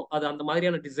மாற்றம் ஏற்படும். அது அந்த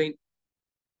மாதிரியான டிசைன்.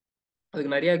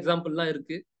 அதுக்கு நிறைய எக்ஸாம்பிள்லாம்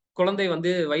இருக்கு. குழந்தை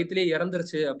வந்து வயிற்றிலே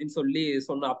இறந்துருச்சு அப்படின்னு சொல்லி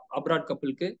சொன்ன அப்ராட்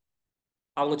கப்பலுக்கு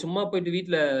அவங்க சும்மா போயிட்டு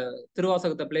வீட்டுல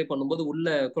திருவாசகத்தை பிளே பண்ணும்போது உள்ள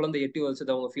குழந்தை எட்டி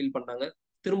வச்சதை அவங்க ஃபீல் பண்ணாங்க.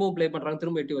 திரும்பவும் பிளே பண்றாங்க,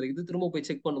 திரும்ப எட்டி வரைக்குது. திரும்ப போய்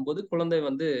செக் பண்ணும்போது குழந்தை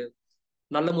வந்து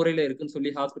நல்ல முறையில இருக்குன்னு சொல்லி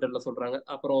ஹாஸ்பிட்டல்ல சொல்றாங்க.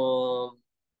 அப்புறம்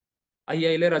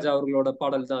ஐயா இளையராஜா அவர்களோட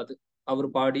பாடல் தான் அது. அவர்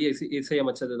பாடி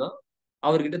இசையமைச்சதுதான்.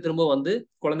 அவர்கிட்ட திரும்ப வந்து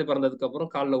குழந்தை பிறந்ததுக்கு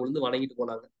அப்புறம் காலில் விழுந்து வணங்கிட்டு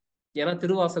போனாங்க. ஏன்னா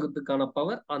திருவாசகத்துக்கான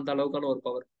பவர் அந்த அளவுக்கான ஒரு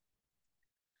பவர்.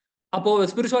 அப்போ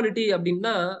ஸ்பிரிச்சுவாலிட்டி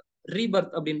அப்படின்னா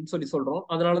ரீபர்த் அப்படின்னு சொல்லி சொல்றோம்.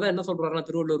 அதனாலதான் என்ன சொல்றாருன்னா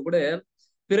திருவள்ளுவர் கூட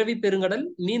பிறவி பெருங்கடல்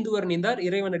நீந்துவர் நீந்தார்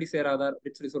இறைவனடி சேராதார்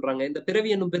அப்படின்னு சொல்லி சொல்றாங்க. இந்த பிறவி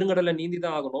என்னும் பெருங்கடலை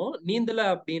நீந்திதான் ஆகணும். நீந்தல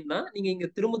அப்படின்னா நீங்க இங்க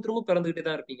திரும்ப திரும்ப பிறந்துகிட்டே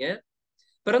தான் இருப்பீங்க.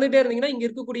 பிறந்துட்டே இருந்தீங்கன்னா இங்க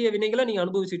இருக்கக்கூடிய வினைகளை நீங்க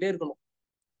அனுபவிச்சுட்டே இருக்கணும்.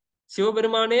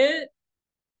 சிவபெருமானே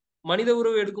மனித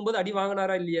உருவம் எடுக்கும்போது அடி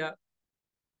வாங்கினாரா இல்லையா?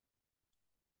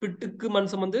 பிட்டுக்கு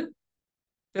மண் சுமந்து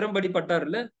பிறம்படி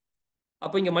பட்டாருல்ல.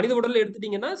 அப்ப இங்க மனித உடல்ல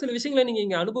எடுத்துட்டீங்கன்னா சில விஷயங்களை நீங்க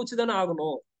இங்க அனுபவிச்சுதானே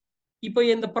ஆகணும். இப்ப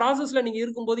இந்த ப்ராசஸ்ல நீங்க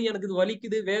இருக்கும்போது எனக்கு இது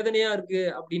வலிக்குது வேதனையா இருக்கு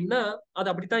அப்படின்னா அது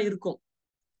அப்படித்தான் இருக்கும்.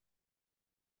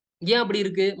 ஏன் அப்படி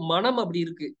இருக்கு? மனம் அப்படி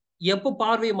இருக்கு. எப்போ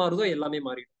பார்வை மாறுதோ எல்லாமே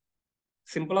மாறிடும்.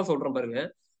 சிம்பிளா சொல்றேன் பாருங்க.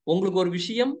 உங்களுக்கு ஒரு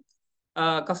விஷயம்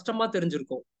கஷ்டமா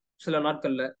தெரிஞ்சிருக்கும் சில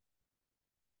நாட்கள்ல.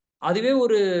 அதுவே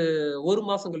ஒரு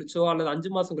மாசம் கழிச்சோ அல்லது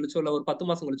 5 மாசம் கழிச்சோ இல்ல ஒரு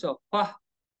 10 மாசம் கழிச்சோ அப்பா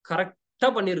கரெக்டா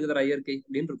பண்ணிருக்குதுடா இயற்கை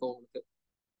அப்படின்னு இருக்கும் உங்களுக்கு.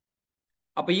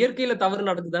 அப்ப இயற்கையில தவறு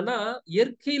நடக்குதுன்னா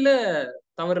இயற்கையில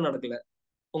தவறு நடக்கல,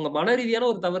 உங்க மன ரீதியான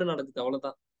ஒரு தவறு நடக்குது,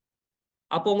 அவ்வளவுதான்.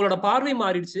 அப்போ உங்களோட பார்வை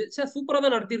மாறிடுச்சு. சரி சூப்பரா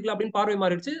தான் நடத்திருக்கலாம் அப்படின்னு பார்வை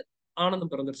மாறிடுச்சு,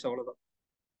 ஆனந்தம் பிறந்துருச்சு, அவ்வளவுதான்.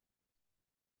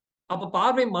 அப்ப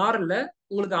பார்வை மாறல,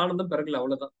 உங்களுக்கு ஆனந்தம் பிறகுல,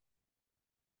 அவ்வளவுதான்.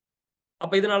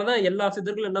 அப்ப இதனாலதான் எல்லா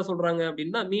சித்தர்களும் என்ன சொல்றாங்க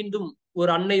அப்படின்னா மீண்டும்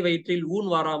ஒரு அன்னை வயிற்றில் ஊன்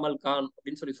வாராமல் கான்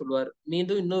அப்படின்னு சொல்லி சொல்லுவாரு.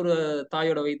 மீண்டும் இன்னொரு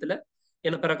தாயோட வயிற்றுல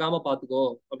என்ன பிறக்காம பாத்துக்கோ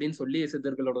அப்படின்னு சொல்லி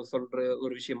சித்தர்களோட சொல்ற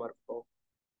ஒரு விஷயமா இருக்கும்.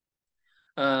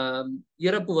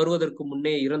 இறப்பு வருவதற்கு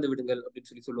முன்னே இறந்து விடுங்கள் அப்படின்னு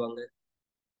சொல்லி சொல்லுவாங்க.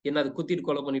 என்ன அது குத்திட்டு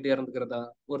கொலை பண்ணிட்டு இறந்துக்கிறதா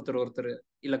ஒருத்தர்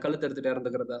இல்ல கழுத்து எடுத்துட்டு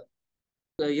இறந்துக்கிறதா?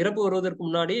 இறப்பு வருவதற்கு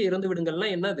முன்னாடியே இறந்து விடுங்கள்னா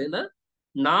என்னதுன்னா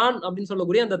நான் அப்படின்னு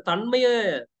சொல்லக்கூடிய அந்த தன்மைய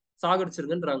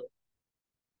சாகடிச்சிருங்கன்றாங்க.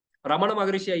 ரமண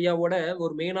மகரிஷி ஐயாவோட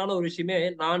ஒரு மெயினான ஒரு விஷயமே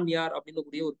நான் யார் அப்படின்னு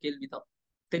கூடிய ஒரு கேள்விதான்.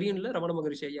 தெரியும்ல ரமண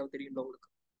மகரிஷி ஐயா தெரியும்ல உங்களுக்கு?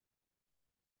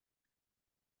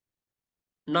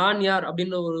 நான் யார்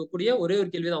அப்படின்னு கூடிய ஒரே ஒரு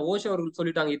கேள்விதான். ஓஷோ அவர்கள்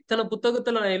சொல்லிட்டாங்க, இத்தனை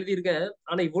புத்தகத்துல நான் எழுதியிருக்கேன்,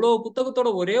 ஆனா இவ்வளவு புத்தகத்தோட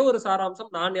ஒரே ஒரு சாராம்சம்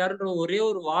நான் யாருன்ற ஒரே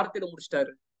ஒரு வார்த்தையில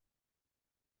முடிச்சிட்டாரு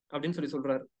அப்படின்னு சொல்லி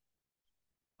சொல்றாரு.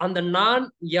 அந்த நான்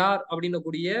யார் அப்படின்னு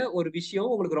கூடிய ஒரு விஷயம்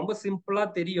உங்களுக்கு ரொம்ப சிம்பிளா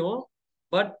தெரியும்.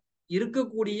 பட்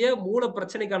இருக்கக்கூடிய மூல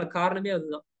பிரச்சனைக்கான காரணமே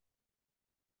அதுதான்.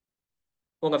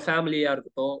 உங்க ஃபேமிலியா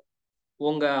இருக்கட்டும்,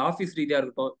 உங்க ஆபீஸ் ரீதியா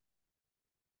இருக்கட்டும்.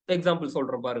 எக்ஸாம்பிள்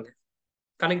சொல்றேன் பாருங்க,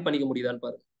 கனெக்ட் பண்ணிக்க முடியுதான்னு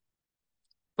பாருங்க.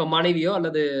 இப்ப மனைவியோ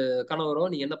அல்லது கணவரோ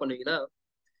நீங்க என்ன பண்ணுவீங்கன்னா,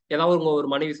 ஏதாவது உங்க ஒரு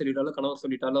மனைவி சொல்லிட்டாலோ கணவர்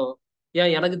சொல்லிட்டாலோ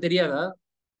ஏன் எனக்கு தெரியாதா,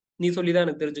 நீ சொல்லிதான்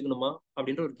எனக்கு தெரிஞ்சுக்கணுமா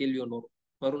அப்படின்ற ஒரு கேள்வி ஒண்ணு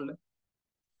வரும்ல.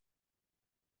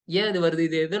 ஏன் இது வருது?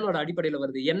 இது எதனோட அடிப்படையில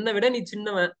வருது? என்னை விட நீ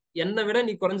சின்னவன், என்னை விட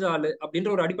நீ குறைஞ்ச ஆளு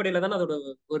அப்படின்ற ஒரு அடிப்படையில தானே அதோட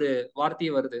ஒரு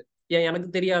வார்த்தையே வருது. ஏன் எனக்கு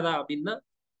தெரியாதா அப்படின்னா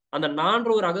அந்த நான்ற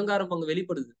ஒரு அகங்காரம் அங்க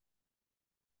வெளிப்படுது.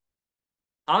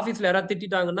 ஆபீஸ்ல யாராவது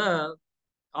திட்டாங்கன்னா,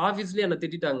 ஆபீஸ்லயே என்ன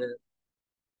திட்டாங்க,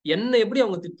 என்ன எப்படி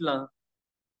அவங்க திட்டலாம்?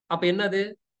 அப்ப என்னது?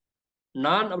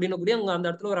 நான் அப்படின்னு கூடிய அங்க அந்த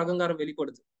இடத்துல ஒரு அகங்காரம்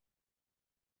வெளிப்படுது.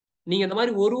 நீங்க இந்த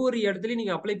மாதிரி ஒரு இடத்துலயும்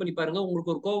நீங்க அப்ளை பண்ணி பாருங்க.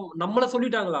 உங்களுக்கு ஒரு கோவம், நம்மள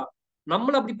சொல்லிட்டாங்களா,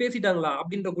 நம்மள அப்படி பேசிட்டாங்களா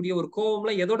அப்படின்ற கூடிய ஒரு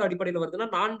கோவம்லாம் எதோட அடிப்படையில வருதுன்னா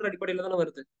நான்ற அடிப்படையில தானே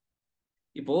வருது.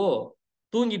 இப்போ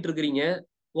தூங்கிட்டு இருக்கிறீங்க,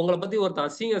 உங்களை பத்தி ஒருத்தன்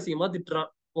அசிங்கமா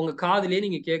திட்டுறான், உங்க காதுலயே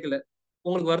நீங்க கேட்கல,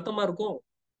 உங்களுக்கு வருத்தமா இருக்கும்?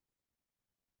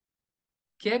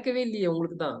 கேட்கவே இல்லையே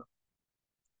உங்களுக்கு தான்.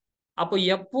 அப்போ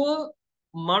எப்போ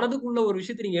மனதுக்குள்ள ஒரு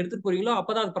விஷயத்தை நீங்க எடுத்துட்டு போறீங்களோ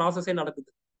அப்பதான் அது ப்ராசஸே நடக்குது.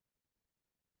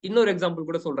 இன்னொரு எக்ஸாம்பிள்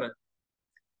கூட சொல்றேன்.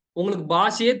 உங்களுக்கு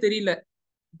பாஷையே தெரியல,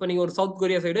 இப்ப நீங்க ஒரு சவுத்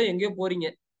கொரியா சைடோ எங்கேயோ போறீங்க,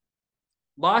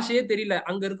 பாஷையே தெரியல,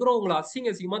 அங்க இருக்கிற உங்களை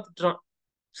அசிங்கமா திட்டுறான்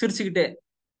சிரிச்சுக்கிட்டே,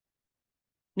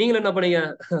 நீங்களும் என்ன பண்ணீங்க?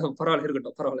 பரவாயில்ல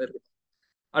இருக்கட்டும், பரவாயில்ல இருக்கட்டும்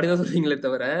அப்படிதான் சொல்றீங்களே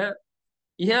தவிர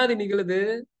ஏன் அது நிகழுது?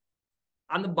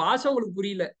 அந்த பாஷை உங்களுக்கு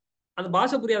புரியல. அந்த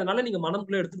பாஷை புரியாதனால நீங்க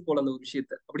மனம்குள்ள எடுத்துட்டு போல அந்த ஒரு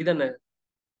விஷயத்த, அப்படிதானே?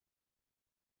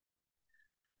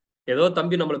 ஏதோ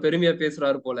தம்பி நம்மள பெருமையா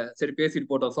பேசுறாரு போல, சரி பேசிட்டு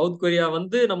போட்டோம். சவுத் கொரியா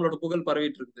வந்து நம்மளோட புகழ்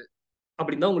பரவிட்டு இருக்குது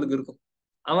அப்படின்னு தான் உங்களுக்கு இருக்கும்.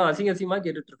 அவன் அசிங்கமா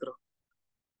கேட்டுட்டு இருக்கிறான்.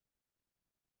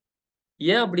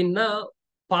 ஏன் அப்படின்னா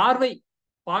பார்வை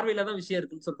பார்வையில தான் விஷயம்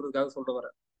இருக்குன்னு சொல்றதுக்காக சொல்ல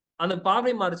வரேன். அந்த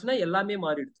பார்வை மாறுச்சுன்னா எல்லாமே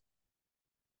மாறிடுது.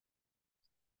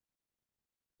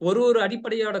 ஒரு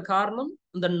அடிப்படையோட காரணம்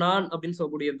இந்த நான் அப்படின்னு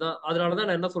சொல்லக்கூடியதுதான். அதனாலதான்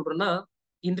நான் என்ன சொல்றேன்னா,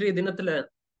 இன்றைய தினத்துல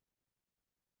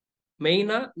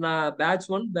மெயினா நான் பேட்ச்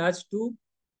 1 பேட்ச் 2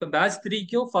 இப்ப பேட்ச்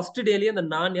 3க்கும் ஃபர்ஸ்ட் டேலயே அந்த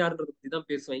நான் யாருன்றத பத்தி தான்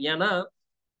பேசுவேன். ஏன்னா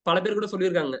பல பேர் கூட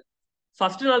சொல்லியிருக்காங்க,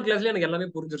 ஃபர்ஸ்ட் நாள் கிளாஸ்ல எனக்கு எல்லாமே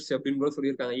புரிஞ்சிருச்சு அப்படின்னு கூட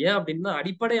சொல்லியிருக்காங்க. ஏன் அப்படின்னா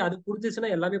அடிப்படை அது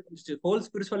புரிஞ்சிச்சுன்னா எல்லாமே புரிஞ்சிச்சு. Whole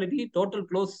spirituality total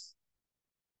close.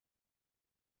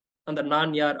 அந்த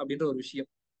நான் யார் அப்படின்ற ஒரு விஷயம்,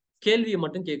 கேள்வியை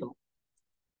மட்டும் கேட்கணும்.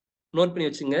 நோட் பண்ணி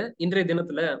வச்சுங்க. இன்றைய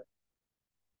தினத்துல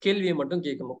கேள்வியை மட்டும்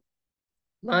கேட்கணும்.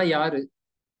 நான் யாரு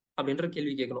அப்படின்ற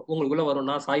கேள்வி கேட்கணும். உங்களுக்குள்ள வரும்,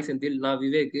 நான் சாய் செந்தில், நான்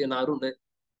விவேக், நான் அருண்.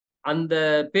 அந்த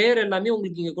பேர் எல்லாமே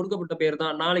உங்களுக்கு இங்க கொடுக்கப்பட்ட பேர்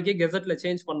தான். நாளைக்கே கெசட்ல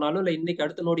சேஞ்ச் பண்ணாலும் இல்ல இன்னைக்கு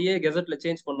அடுத்த நோடியே கெசட்ல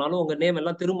சேஞ்ச் பண்ணாலும் உங்க நேம்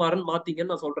எல்லாம் திருமாறன்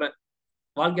மாத்தீங்கன்னு நான் சொல்றேன்.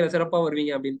 வாழ்க்கையில சிறப்பா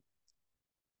வருவீங்க அப்படின்னு.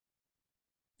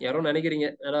 யாரும் நினைக்கிறீங்க,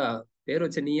 ஏன்னா பேர்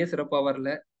வச்ச நீயே சிறப்பா வரல,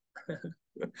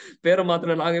 பேரை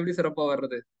மாத்தின நாங்க எப்படி சிறப்பா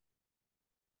வர்றது?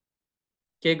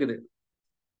 கேக்குது.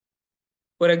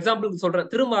 ஒரு எக்ஸாம்பிளுக்கு சொல்றேன்,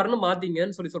 திருமாறன்னு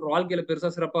மாத்தீங்கன்னு சொல்லி சொல்றேன். வாழ்க்கையில பெருசா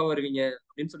சிறப்பா வருவீங்க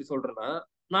அப்படின்னு சொல்லி சொல்றேன்னா,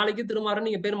 நாளைக்கு திருமாறன்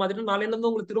நீங்க பேர் மாத்திட்டு நாளையில இருந்து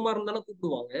உங்களுக்கு திருமாறன் தானே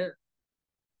கூப்பிடுவாங்க.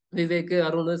 விவேக்,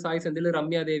 அருண், சாய் செந்தில்,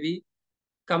 ரம்யா தேவி,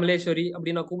 கமலேஸ்வரி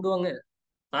அப்படின்னு நான் கூப்பிடுவாங்க.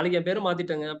 நாளைக்கு என் பேரை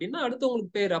மாத்திட்டேங்க அப்படின்னா அடுத்து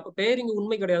உங்களுக்கு பேர், அப்ப பேர் இங்க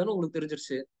உண்மை கிடையாதுன்னு உங்களுக்கு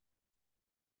தெரிஞ்சிருச்சு.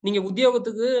 நீங்க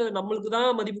உத்தியோகத்துக்கு நம்மளுக்கு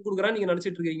தான் மதிப்பு கொடுக்குறான்னு நீங்க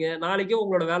நினைச்சிட்டு இருக்கீங்க. நாளைக்கே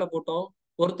உங்களோட வேலை போட்டோம்,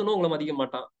 ஒருத்தனும் உங்களை மதிக்க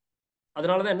மாட்டான்.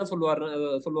 அதனாலதான் என்ன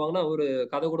சொல்லுவாங்கன்னா ஒரு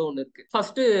கதை கூட ஒண்ணு இருக்கு.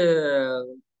 ஃபர்ஸ்ட்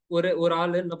ஒரு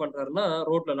ஆளு என்ன பண்றாருன்னா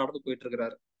ரோட்ல நடந்து போயிட்டு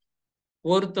இருக்கிறாரு.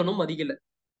 ஒருத்தனும் மதிக்கல,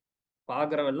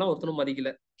 பாக்குறவன் எல்லாம் ஒருத்தனும்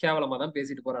மதிக்கல, கேவலமா தான்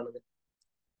பேசிட்டு போறானுங்க.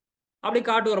 அப்படி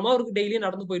காட்டோரமா அவருக்கு டெய்லியும்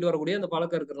நடந்து போயிட்டு வரக்கூடிய அந்த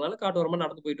பழக்கம் இருக்கிறதுனால காட்டோரமா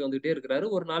நடந்து போயிட்டு வந்துட்டே இருக்கிறாரு.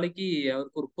 ஒரு நாளைக்கு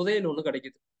அவருக்கு ஒரு புதையல் ஒண்ணு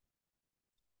கிடைக்குது.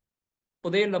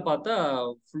 புதையல்ல பார்த்தா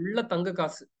ஃபுல்லா தங்க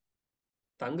காசு.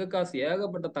 தங்க காசு,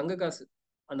 ஏகப்பட்ட தங்க காசு.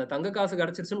 அந்த தங்க காசு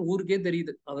கிடைச்சிருச்சுன்னு ஊருக்கே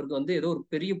தெரியுது. அவருக்கு வந்து ஏதோ ஒரு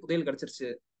பெரிய புதையல் கிடைச்சிருச்சு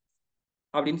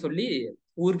அப்படின்னு சொல்லி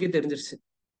ஊருக்கே தெரிஞ்சிருச்சு.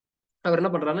 அவர்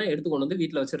என்ன பண்றாருன்னா எடுத்து கொண்டு வந்து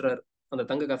வீட்டுல வச்சிடுறாரு. அந்த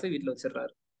தங்க காசை வீட்டுல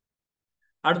வச்சிடுறாரு.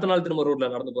 அடுத்த நாள் திரும்ப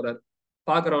ரோட்ல நடந்து போறாரு.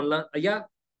 பாக்குறவன்லாம், ஐயா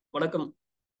வணக்கம்,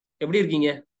 எப்படி இருக்கீங்க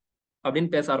அப்படின்னு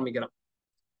பேச ஆரம்பிக்கிறான்.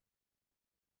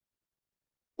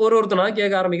 ஒருத்தனா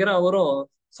கேட்க ஆரம்பிக்கிறான். அவரும்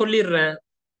சொல்லிடுறேன்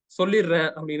சொல்லிடுறேன்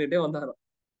அப்படின்னுட்டே வந்தாராம்.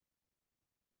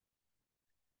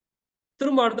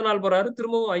 திரும்ப அடுத்த நாள் போறாரு.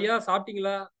 திரும்பவும், ஐயா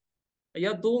சாப்பிட்டீங்களா,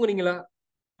 ஐயா தூங்குனீங்களா,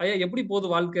 ஐயா எப்படி போகுது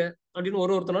வாழ்க்கை அப்படின்னு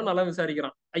ஒருத்தனும் நல்லா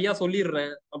விசாரிக்கிறான். ஐயா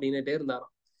சொல்லிடுறேன் அப்படின்னுட்டே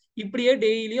இருந்தாராம். இப்படியே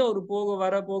டெய்லியும் அவர்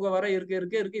போக வர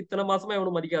இருக்க இத்தனை மாசமா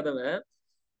இவனு மதிக்காதவன்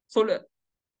சொல்லு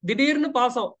திடீர்னு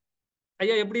பாசம்,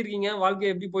 ஐயா எப்படி இருக்கீங்க, வாழ்க்கை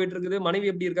எப்படி போயிட்டு இருக்குது, மனைவி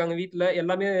எப்படி இருக்காங்க, வீட்டுல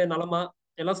எல்லாமே நலமா,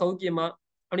 எல்லாம் சௌக்கியமா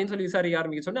அப்படின்னு சொல்லி விசாரிக்க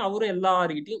ஆரம்பிக்க சொன்னேன். அவரும்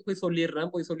எல்லாருக்கிட்டையும் போய்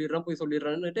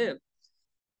சொல்லிடுறேன்னுட்டு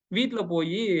வீட்டுல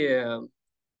போய்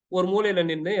ஒரு மூலையில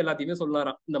நின்று எல்லாத்தையுமே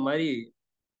சொன்னாராம். இந்த மாதிரி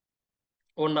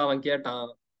ஒன்னு அவன் கேட்டான்,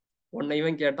 உன்னை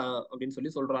இவன் கேட்டான் அப்படின்னு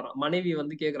சொல்லி சொல்றாராம். மனைவி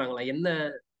வந்து கேக்குறாங்களா, என்ன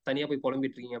தனியா போய்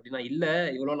புலம்பிட்டு இருக்கீங்க அப்படின்னா, இல்ல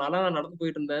இவ்வளவு நாளா நான் நடந்து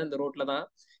போயிட்டு இருந்தேன் இந்த ரோட்ல தான்,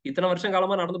 இத்தனை வருஷம்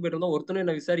காலமா நடந்து போயிட்டு இருந்தோம், ஒருத்தனும்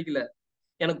என்ன விசாரிக்கல.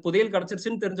 எனக்கு புதையல்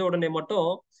கிடைச்சிருச்சுன்னு தெரிஞ்ச உடனே மட்டும்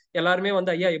எல்லாருமே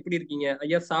வந்து ஐயா எப்படி இருக்கீங்க,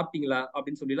 ஐயா சாப்பிட்டீங்களா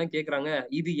அப்படின்னு சொல்லி எல்லாம் கேக்குறாங்க.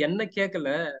 இது என்ன கேட்கல,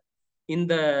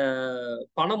 இந்த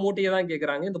பண மூட்டையை தான்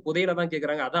கேக்குறாங்க, இந்த புதையலை தான்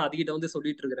கேக்குறாங்க. அதான் அதுகிட்ட வந்து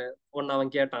சொல்லிட்டு இருக்கிறேன், உன்னை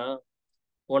அவன் கேட்டான்,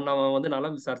 உன்னை அவன் வந்து நல்லா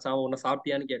விசாரிச்சான், உன்னை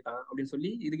சாப்பிட்டியான்னு கேட்டான் அப்படின்னு சொல்லி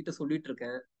இதுகிட்ட சொல்லிட்டு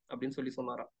இருக்கேன் அப்படின்னு சொல்லி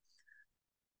சொன்னாராம்.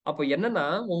 அப்போ என்னன்னா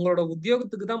உங்களோட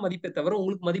உத்தியோகத்துக்கு தான் மதிப்பே தவிர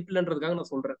உங்களுக்கு மதிப்பு இல்லைன்றதுக்காக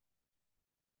நான் சொல்றேன்.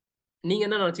 நீங்க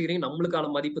என்ன நினைச்சுக்கிறீங்க,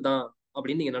 நம்மளுக்கான மதிப்பு தான்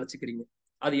அப்படின்னு நீங்க நினைச்சுக்கிறீங்க.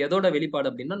 அது எதோட வெளிப்பாடு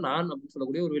அப்படின்னா நான் அப்படின்னு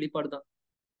சொல்லக்கூடிய ஒரு வெளிப்பாடு தான்.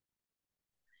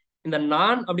 இந்த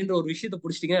நான் அப்படின்ற ஒரு விஷயத்த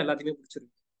பிடிச்சிட்டீங்கன்னா எல்லாத்தையுமே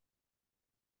பிடிச்சிருவீங்க,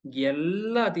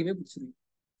 எல்லாத்தையுமே பிடிச்சிருவீங்க.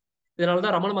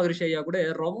 இதனாலதான் ரமண மகரிஷி ஐயா கூட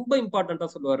ரொம்ப இம்பார்ட்டன்டா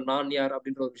சொல்லுவார் நான் யார்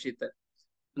அப்படின்ற ஒரு விஷயத்த.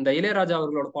 இந்த இளையராஜா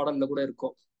அவர்களோட பாடல்ல கூட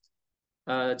இருக்கும்.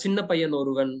 சின்ன பையன்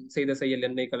ஒருவன் செய்த செயல்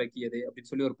என்னை கலக்கியது அப்படின்னு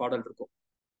சொல்லி ஒரு பாடல் இருக்கும்.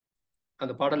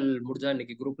 அந்த பாடல் முடிஞ்சா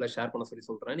இன்னைக்கு குரூப்ல ஷேர் பண்ண சொல்லி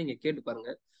சொல்றேன், நீங்க கேட்டு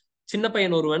பாருங்க. சின்ன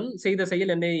பையன் ஒருவன் செய்த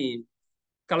செயல் என்னை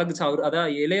கலக்குச்சு. அவர் அதான்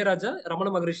இளையராஜா ரமண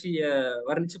மகரிஷிய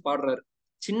வர்ணிச்சு பாடுறாரு.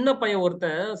 சின்ன பையன்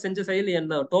ஒருத்தன் செஞ்ச செயல்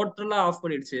என்ன டோட்டலா ஆஃப்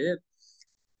பண்ணிடுச்சு,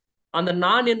 அந்த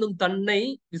நான் என்னும் தன்னை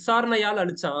விசாரணையால்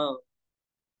அழிச்சான்.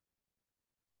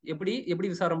 எப்படி எப்படி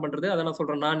விசாரம் பண்றது, அதை நான்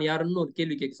சொல்றேன். நான் யாருன்னு ஒரு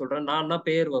கேள்வி கேட்க சொல்றேன். நான்னா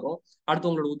பேர் வரும், அடுத்து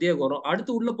உங்களோட உத்தியோகம் வரும்,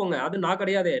 அடுத்து உள்ள போங்க, அது நான்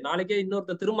கிடையாதே, நாளைக்கே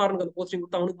இன்னொருத்த திருமாறனுக்கு போஸ்டிங்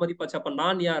கொடுத்து அவனுக்கு மதிப்பாச்சு. அப்ப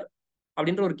நான் யார்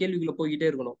அப்படின்ற ஒரு கேள்விக்குள்ள போய்கிட்டே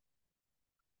இருக்கணும்.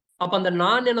 அப்ப அந்த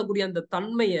நான் எனக்கூடிய அந்த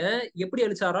தன்மைய எப்படி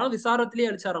அழிச்சாராம், விசாரத்திலேயே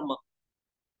அழிச்சாராமா.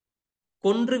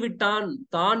 கொன்று விட்டான்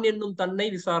தான் என்னும் தன்னை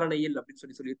விசாரணையில்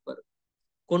அப்படின்னு சொல்லியிருப்பாரு.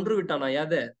 கொன்று விட்டானா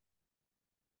யாத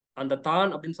அந்த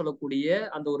தான் அப்படின்னு சொல்லக்கூடிய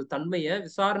அந்த ஒரு தன்மையை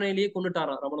விசாரணையிலேயே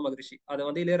கொண்டுட்டாராம் ரமண மகரிஷி. அதை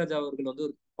வந்து இளையராஜா அவர்கள் வந்து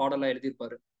ஒரு பாடலா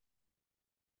எழுதியிருப்பாரு.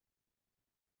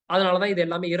 அதனாலதான் இது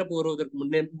எல்லாமே இறப்பு வருவதற்கு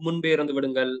முன்பே இறந்து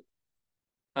விடுங்கள்,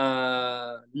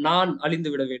 நான் அழிந்து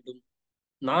விட வேண்டும்,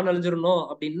 நான் அழிஞ்சிடணும்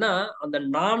அப்படின்னா அந்த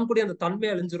நான் கூட அந்த தன்மை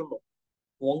அழிஞ்சிடணும்.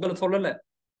 உங்களுக்கு சொல்லல,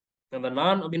 அந்த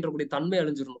நான் அப்படின்ற கூடிய தன்மை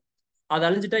அழிஞ்சிடணும். அது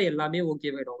அழிஞ்சிட்டா எல்லாமே ஓகே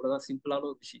ஆயிடும். அவ்வளவுதான், சிம்பிளான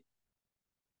ஒரு விஷயம்.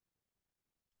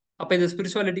 அப்ப இது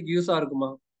ஸ்பிரிச்சுவாலிட்டிக்கு யூஸா இருக்குமா?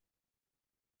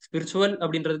 ஸ்பிரிச்சுவல்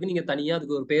அப்படின்றதுக்கு நீங்க தனியா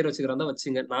அதுக்கு ஒரு பேர் வச்சுக்கிறதா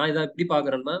வச்சுங்க. நான் இதை எப்படி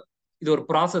பாக்குறேன்னா, இது ஒரு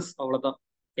ப்ராசஸ், அவ்வளவுதான்.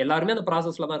 எல்லாருமே அந்த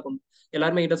ப்ராசஸ்ல தான் இருக்கும்.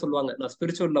 எல்லாருமே கிட்ட சொல்லுவாங்க, நான்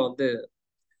ஸ்பிரிச்சுவல்ல வந்து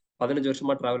 15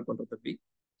 வருஷமா டிராவல் பண்றேன் தம்பி,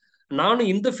 நானும்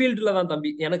இந்த ஃபீல்டுல தான்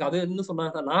தம்பி, எனக்கு அது இன்னும்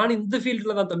சொன்னாங்க, நானும் இந்த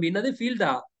ஃபீல்டுல தான் தம்பி. என்னது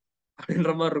ஃபீல்டா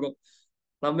அப்படின்ற மாதிரி இருக்கும்.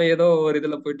 நம்ம ஏதோ ஒரு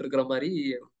இதுல போயிட்டு இருக்கிற மாதிரி.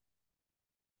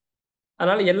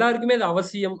 அதனால எல்லாருக்குமே அது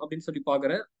அவசியம் அப்படின்னு சொல்லி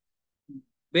பாக்குறேன்.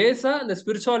 பேஸா இந்த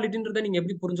ஸ்பிரிச்சுவாலிட்டின்றத நீங்க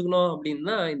எப்படி புரிஞ்சுக்கணும்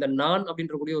அப்படின்னா, இந்த நான்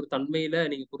அப்படின்ற கூடிய ஒரு தன்மையில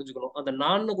நீங்க புரிஞ்சுக்கணும். அந்த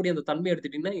நான் கூடிய அந்த தன்மை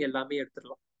எடுத்துட்டீங்கன்னா நீங்க எல்லாமே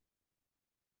எடுத்துடலாம்.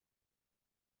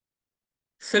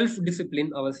 செல்ஃப்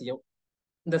டிசிப்ளின் அவசியம்.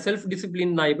 இந்த செல்ஃப்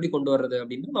டிசிப்ளின் நான் எப்படி கொண்டு வர்றது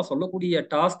அப்படின்னா, நான் சொல்லக்கூடிய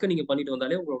டாஸ்க்கை நீங்க பண்ணிட்டு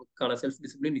வந்தாலே உங்களுக்கான செல்ஃப்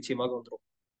டிசிப்ளின் நிச்சயமாக வந்துடும்.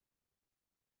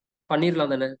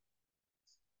 பண்ணிடலாம் தானே?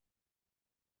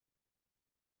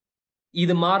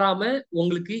 இது மாறாம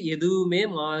உங்களுக்கு எதுவுமே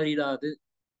மாறிடாது.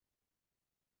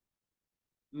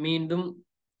 மீண்டும்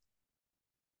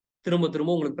திரும்ப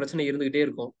திரும்ப உங்களுக்கு பிரச்சனை இருந்துகிட்டே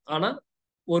இருக்கும். ஆனா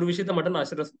ஒரு விஷயத்த மட்டும்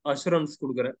நான் அஷூரன்ஸ்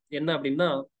கொடுக்குறேன். என்ன அப்படின்னா,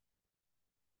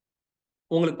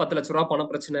 உங்களுக்கு 10 லட்ச ரூபா பண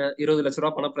பிரச்சனை, 20 லட்ச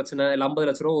ரூபா பண பிரச்சனை, இல்ல 50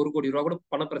 லட்ச ரூபா, 1 கோடி ரூபா கூட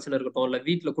பண பிரச்சனை இருக்கட்டும், இல்ல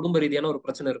வீட்டுல குடும்ப ரீதியான ஒரு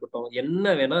பிரச்சனை இருக்கட்டும்,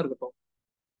 என்ன வேணா இருக்கட்டும்,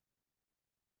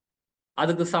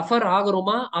 அதுக்கு சஃபர்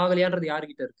ஆகுறோமா ஆகலையான்றது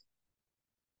யாருக்கிட்ட இருக்கு?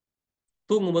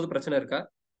 தூங்கும்போது பிரச்சனை இருக்கா?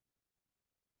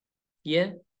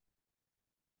 ஏன்?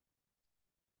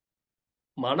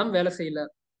 மனம் வேலை செய்யல.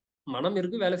 மனம்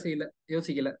இருக்கு, வேலை செய்யல,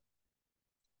 யோசிக்கல.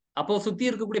 அப்போ சுத்தி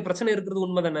இருக்கக்கூடிய பிரச்சனை இருக்கிறது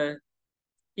உண்மை தானே?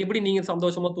 எப்படி நீங்க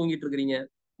சந்தோஷமா தூங்கிட்டு இருக்கிறீங்க?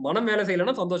 மனம் வேலை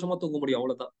செய்யலைன்னா சந்தோஷமா தூங்க முடியும்,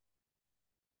 அவ்வளவுதான்.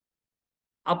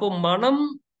 அப்போ மனம்,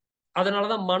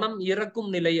 அதனாலதான் மனம் இறக்கும்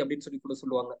நிலை அப்படின்னு சொல்லி கூட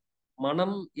சொல்லுவாங்க.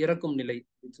 மனம் இறக்கும் நிலை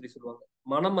அப்படின்னு சொல்லி சொல்லுவாங்க.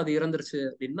 மனம் அது இறந்துருச்சு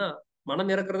அப்படின்னா,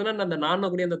 மனம் இறக்குறதுன்னா அந்த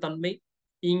நாணக்கூடிய அந்த தன்மை,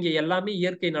 இங்க எல்லாமே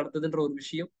இயற்கை நடத்துதுன்ற ஒரு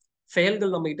விஷயம்,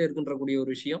 செயல்கள் நம்ம கிட்ட இருக்குன்ற கூடிய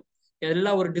ஒரு விஷயம்,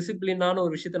 எல்லா ஒரு டிசிப்ளினான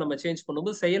ஒரு விஷயத்த நம்ம சேஞ்ச்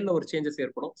பண்ணும்போது செயல்ல ஒரு சேஞ்சஸ்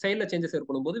ஏற்படும். செயல்ல சேஞ்சஸ்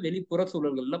ஏற்படும் போது வெளிப்புற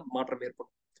சூழல்கள்ல மாற்றம்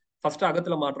ஏற்படும். ஃபர்ஸ்ட்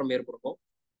அகத்துல மாற்றம் ஏற்படும்,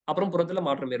 அப்புறம் புறத்துல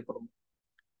மாற்றம் ஏற்படும்.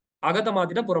 அகத்தை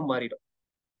மாத்திட்டா புறம் மாறிடும்.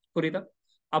 புரியுதா?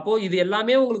 அப்போ இது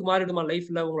எல்லாமே உங்களுக்கு மாறிடுமா?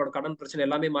 லைஃப்ல உங்களோட கடன் பிரச்சனை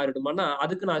எல்லாமே மாறிடுமான்னா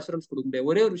அதுக்கு நான் அஷூரன்ஸ் கொடுக்க முடியாது.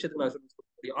 ஒரே ஒரு விஷயத்துக்கு நான் அஷூரன்ஸ்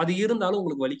கொடுக்க முடியும், அது இருந்தாலும்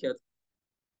உங்களுக்கு வலிக்காது.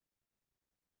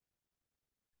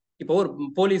 இப்போ ஒரு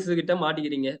போலீஸ் கிட்ட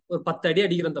மாட்டிக்கிறீங்க, ஒரு 10 அடி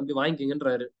அடிக்கிறேன் தம்பி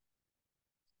வாங்கிக்கங்கன்றாரு.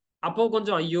 அப்போ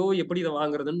கொஞ்சம் ஐயோ எப்படி இதை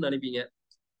வாங்குறதுன்னு நினைப்பீங்க.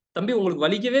 தம்பி உங்களுக்கு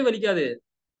வலிக்கவே வலிக்காது,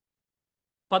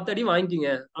 10 அடி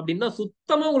வாங்கிக்கிங்க அப்படின்னா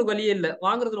சுத்தமா உங்களுக்கு வலியே இல்லை.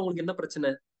 வாங்குறதுல உங்களுக்கு என்ன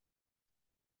பிரச்சனை?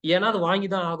 ஏன்னா அது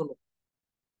வாங்கிதான் ஆகணும்.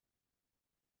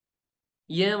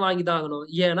 ஏன் வாங்கிதான் ஆகணும்?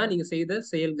 ஏன்னா நீங்க செய்த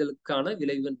செயல்களுக்கான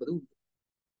விளைவு என்பது உண்டு.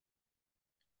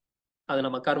 அது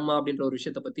நம்ம கர்மா அப்படின்ற ஒரு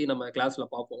விஷயத்த பத்தி நம்ம கிளாஸ்ல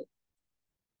பார்ப்போம்.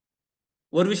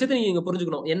 ஒரு விஷயத்த நீங்க இங்க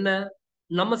புரிஞ்சுக்கணும். என்ன?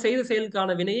 நம்ம செய்த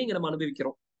செயலுக்கான வினையை இங்க நம்ம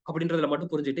அனுபவிக்கிறோம் அப்படின்றதுல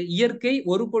மட்டும் புரிஞ்சுட்டு, இயற்கை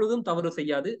ஒரு பொழுதும் தவறு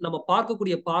செய்யாது, நம்ம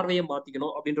பார்க்கக்கூடிய பார்வையை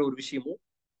மாத்திக்கணும் அப்படின்ற ஒரு விஷயமும்,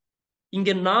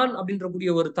 இங்க நான் அப்படின்ற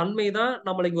கூடிய ஒரு தன்மை தான்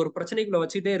நம்மளை இங்க ஒரு பிரச்சனைக்குள்ள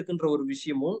வச்சுட்டே இருக்குன்ற ஒரு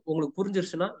விஷயமும் உங்களுக்கு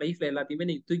புரிஞ்சிருச்சுன்னா லைஃப்ல எல்லாத்தையுமே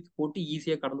நீங்க தூக்கி போட்டு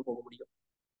ஈஸியா கடந்து போக முடியும்.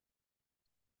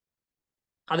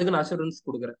 அதுக்கு நான் அஷூரன்ஸ்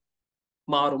கொடுக்குறேன்,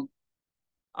 மாறும்.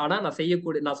 ஆனா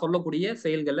நான் சொல்லக்கூடிய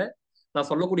செயல்களை, நான்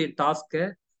சொல்லக்கூடிய டாஸ்கை,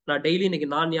 நான் டெய்லி இன்னைக்கு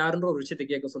நான் யாருன்ற ஒரு விஷயத்தை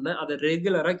கேட்க சொன்னேன், அதை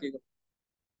ரெகுலரா கேட்கணும்.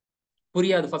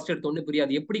 புரியாது, ஃபர்ஸ்ட் எடுத்தோடனே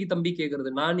புரியாது. எப்படி தம்பி கேட்கறது?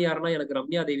 நான் யாருன்னா எனக்கு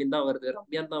ரம்யா தேவின் தான் வருது,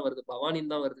 ரம்யான் தான் வருது,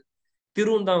 பவானின் தான் வருது,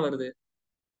 திருன்னு தான் வருது.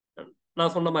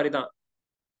 நான் சொன்ன மாதிரிதான்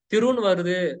திருன்னு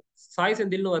வருது, சாய்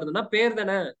செந்தில்னு வருதுன்னா பேர்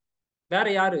தானே, வேற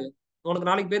யாரு? உனக்கு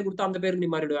நாளைக்கு பேர் கொடுத்தா அந்த பேருக்கு நீ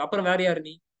மாறிடுவ, அப்புறம் வேற யாரு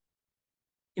நீ?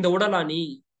 இந்த உடலா நீ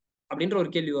அப்படின்ற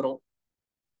ஒரு கேள்வி வரும்.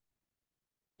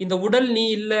 இந்த உடல் நீ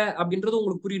இல்ல அப்படின்றது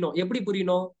உங்களுக்கு புரியணும். எப்படி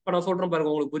புரியணும்? இப்ப நான் சொல்றேன்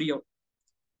பாருங்க, உங்களுக்கு புரியும்.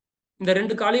 இந்த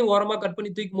 2 காலையும் ஓரமா கட்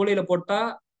பண்ணி தூக்கி மூலையில போட்டா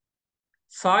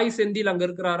சாய் செந்தில் அங்க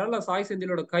இருக்கிறாரா, இல்ல சாய்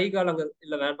செந்திலோட கை கால் அங்க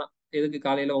இல்ல? வேண்டாம், எதுக்கு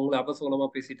காலையில உங்களை அபசோலமா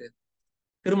பேசிட்டு.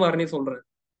 திருமாறனே சொல்றேன்,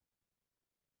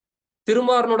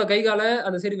 திருமாறனோட கை காலை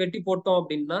அந்த சரி வெட்டி போட்டோம்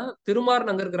அப்படின்னா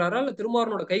திருமாறன் அங்க இருக்கிறாரா, இல்ல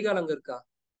திருமாறனோட கை கால் அங்க இருக்கா?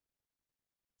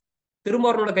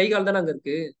 திருமாறனோட கை கால் தானே அங்க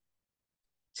இருக்கு.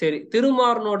 சரி,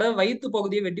 திருமாறனோட வயிற்று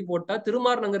பகுதியை வெட்டி போட்டா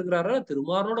திருமாறன் அங்க இருக்கிறாரா,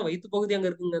 திருமாறனோட வயிற்று பகுதி அங்க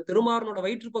இருக்குங்க. திருமாறனோட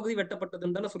வயிற்று பகுதி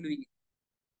வெட்டப்பட்டதுன்னு தானே சொல்லுவீங்க.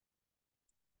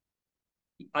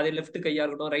 அது லெஃப்ட் கையா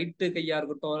இருக்கட்டும், ரைட்டு கையா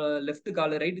இருக்கட்டும், லெஃப்ட்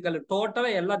காலு, ரைட்டு காலு, டோட்டலா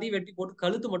எல்லாத்தையும் வெட்டி போட்டு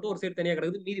கழுத்து மட்டும் ஒரு சைடு தனியா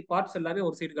கிடக்குது, மீதி பார்ட்ஸ் எல்லாமே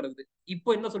ஒரு சைடு கிடக்குது. இப்போ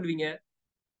என்ன சொல்லுவீங்க?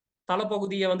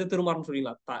 தலைப்பகுதியை வந்து திருமாறன்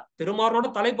சொல்லுவீங்களா? திருமாறனோட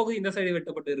தலைப்பகுதி இந்த சைடு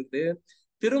வெட்டப்பட்டு இருக்குது,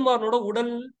 திருமாறனோட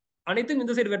உடல் அனைத்தும்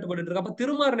இந்த சைடு வெட்டப்பட்டு இருக்கு. அப்ப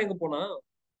திருமாறன் எங்க போனா?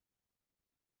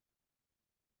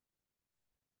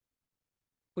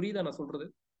 புரியுதா நான் சொல்றது?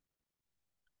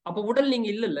 அப்ப உடல் நீங்க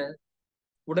இல்ல,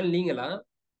 உடல் நீங்களா?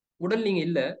 உடல் நீங்க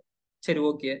இல்ல. சரி,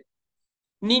 ஓகே.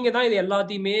 நீங்க தான் இது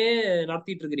எல்லாத்தையுமே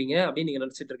நடத்திட்டு இருக்கிறீங்க அப்படின்னு நீங்க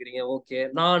நினைச்சிட்டு இருக்கிறீங்க. ஓகே,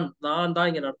 நான் தான்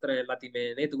இங்க நடத்துறேன் எல்லாத்தையுமே.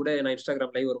 நேத்து கூட நான்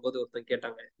இன்ஸ்டாகிராம் லைவ் வரும்போது ஒருத்தன்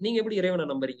கேட்டாங்க, நீங்க எப்படி இறைவனை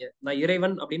நம்புறீங்க? நான்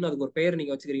இறைவன் அப்படின்னு அதுக்கு ஒரு பெயர்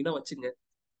நீங்க வச்சுக்கிறீங்கன்னா வச்சுங்க.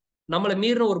 நம்மள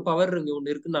மீறின ஒரு பவர் இங்க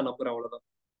ஒண்ணு இருக்குன்னு நான் நம்புறேன், அவ்வளவுதான்.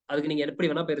 அதுக்கு நீங்க எப்படி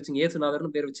வேணா பேர் வச்சுங்க,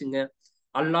 ஏசுநாதர்னு பேர் வச்சுங்க,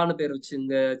 அல்லான்னு பேர்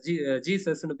வச்சுங்க,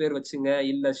 ஜீசஸ்ன்னு பேர் வச்சுங்க,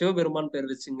 இல்ல சிவபெருமான் பேர்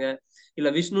வச்சுங்க, இல்ல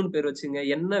விஷ்ணுன்னு பேர் வச்சுங்க,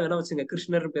 என்ன வேணா வச்சுங்க,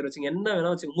 கிருஷ்ணர் பேர் வச்சுங்க, என்ன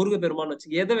வேணா வச்சுங்க, முருக பெருமான்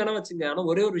வச்சுங்க, எதை வேணா வச்சுங்க. ஆனா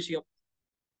ஒரே ஒரு விஷயம்,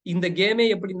 இந்த கேமே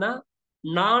எப்படின்னா,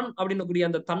 நான் அப்படின்னு கூடிய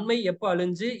அந்த தன்மை எப்ப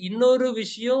அழிஞ்சு இன்னொரு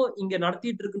விஷயம் இங்க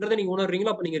நடத்திட்டு இருக்குன்றதை நீங்க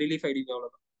உணர்றீங்களோ அப்ப நீங்க ரிலீஃப் ஆயிடுவீங்க,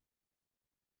 அவ்வளவுதான்.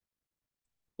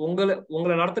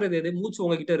 உங்களை நடத்துறது எது? மூச்சு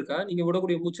உங்ககிட்ட இருக்கா? நீங்க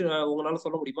விடக்கூடிய மூச்சு உங்களால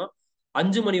சொல்ல முடியுமா?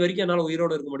 5 மணி வரைக்கும் என்னால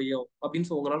உயிரோட இருக்க முடியும்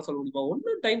அப்படின்னு உங்களால சொல்ல முடியுமா?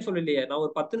 ஒன்னும் டைம் சொல்லலையே. நான்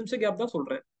ஒரு 10 நிமிஷம் கேப் தான்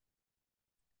சொல்றேன்.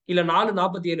 இல்ல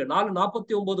 4:47,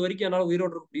 4:49 வரைக்கும் என்னால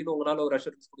உயிரோட இருக்க முடியும்னு உங்களால ஒரு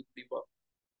அஷூரன்ஸ் கொடுக்க முடியுமா?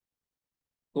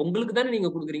 உங்களுக்கு தானே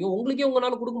நீங்க கொடுக்குறீங்க, உங்களுக்கே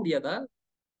உங்களால கொடுக்க முடியாதா?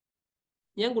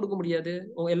 ஏன் கொடுக்க முடியாது?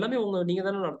 எல்லாமே நீங்க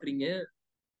தானே நடத்துறீங்க,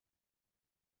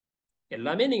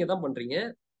 எல்லாமே நீங்க தான் பண்றீங்க.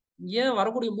 ஏன்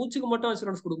வரக்கூடிய மூச்சுக்கு மட்டும்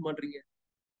அஷூரன்ஸ் கொடுக்க மாட்டீங்க?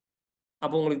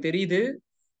 அப்ப உங்களுக்கு தெரியுது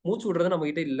மூச்சு விடுறது நம்ம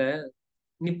கிட்ட இல்ல,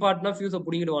 நிப்பாட்டினா ஃபியூஸை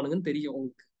புடிங்கிடுவானுங்கன்னு தெரியும்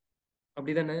உங்களுக்கு,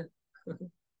 அப்படிதானே?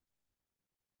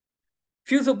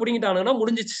 ஃபியூஸை புடிங்கிட்டானுங்கன்னா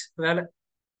முடிஞ்சிச்சு வேலை.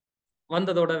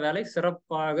 வந்ததோட வேலை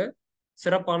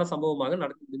சிறப்பான சம்பவமாக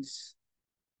நடந்து முடிஞ்சிச்சு.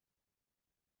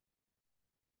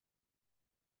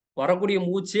 வரக்கூடிய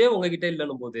மூச்சே உங்ககிட்ட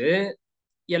இல்லைன்னும் போது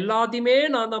எல்லாத்தையுமே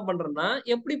நான் தான் பண்றேன்னா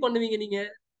எப்படி பண்ணுவீங்க நீங்க?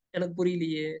 எனக்கு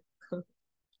புரியலையே.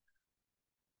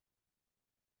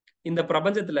 இந்த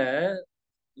பிரபஞ்சத்துல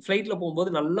ஃபிளைட்ல போகும்போது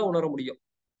நல்லா உணர முடியும்,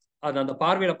 அது அந்த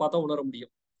பார்வையில பார்த்தா உணர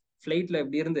முடியும். ஃபிளைட்ல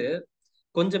இப்படி இருந்து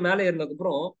கொஞ்சம் மேலே ஏறினதுக்கு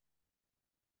அப்புறம்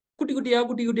குட்டி குட்டியா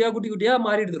குட்டி குட்டியா குட்டி குட்டியா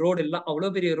மாறிடுது ரோடு எல்லாம்.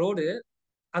 அவ்வளவு பெரிய ரோடு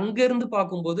அங்க இருந்து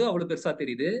பார்க்கும்போது அவ்வளவு பெருசா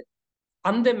தெரியுது,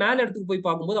 அந்த மேல இடத்துக்கு போய்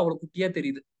பார்க்கும்போது அவ்வளவு குட்டியா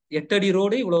தெரியுது. 8 அடி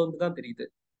ரோடு இவ்வளவு தான் தெரியுது.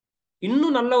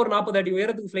 இன்னும் நல்ல ஒரு 40 அடி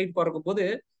உயரத்துக்கு ஃபிளைட் பறக்கும் போது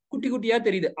குட்டி குட்டியா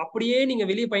தெரியுது. அப்படியே நீங்க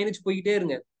வெளியே பயணிச்சு போய்கிட்டே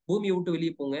இருங்க, பூமியை விட்டு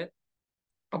வெளியே போங்க,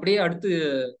 அப்படியே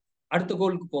அடுத்த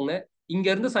கோளுக்கு போங்க. இங்க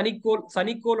இருந்து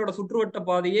சனிக்கோளோட சுற்றுவட்ட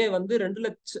பாதையே வந்து 2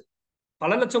 லட்சம்,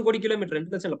 பல லட்சம் கோடி கிலோமீட்டர்,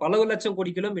 2 லட்சம் இல்ல, பல லட்சம்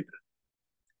கோடி கிலோமீட்டர்.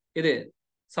 இது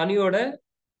சனியோட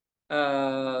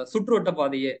சுற்றுவட்ட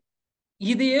பாதையே.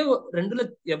 இதையே 2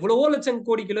 லட்சம், எவ்வளவோ லட்சம்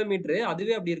கோடி கிலோமீட்டர்,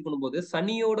 அதுவே அப்படி இருக்கணும் போது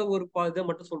சனியோட ஒரு பாதை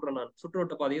மட்டும் சொல்றேன், நான்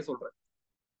சுற்றுவட்ட பாதையே சொல்றேன்.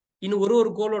 இன்னும்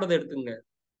ஒரு கோளோட எடுத்துங்க,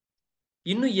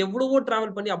 இன்னும் எவ்வளவோ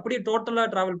டிராவல் பண்ணி அப்படியே டோட்டலா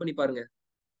டிராவல் பண்ணி பாருங்க.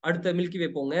 அடுத்த மில்கி வே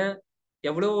போங்க,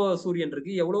 எவ்வளவோ சூரியன்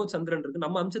இருக்கு, எவ்வளவோ சந்திரன் இருக்கு.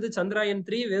 நம்ம அமைச்சது சந்திராயன்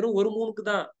 3 வெறும் ஒரு மூணுக்கு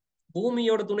தான்,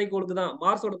 பூமியோட துணைக்கோளுக்கு தான்.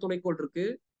 மார்ஸோட துணைக்கோள் இருக்கு,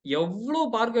 எவ்வளவு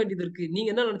பார்க்க வேண்டியது இருக்கு. நீங்க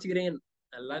என்ன நினைச்சுக்கிறீங்க?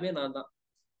 எல்லாமே நான் தான்,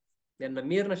 என்ன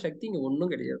மீறின சக்தி இங்க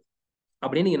ஒண்ணும் கிடையாது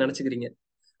அப்படின்னு நீங்க நினைச்சுக்கிறீங்க.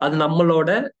 அது நம்மளோட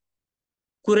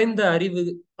குறைந்த அறிவு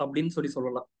அப்படின்னு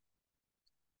சொல்லலாம்.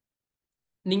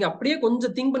 நீங்க அப்படியே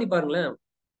கொஞ்சம் திங்க் பண்ணி பாருங்களேன்,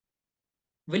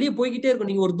 வெளியே போய்கிட்டே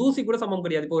இருக்கும், நீங்க ஒரு தூசி கூட சமம்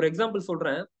கிடையாது. இப்போ ஒரு எக்ஸாம்பிள்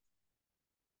சொல்றேன்,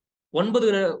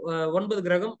 9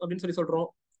 கிரகம் அப்படின்னு சொல்றோம்.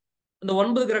 அந்த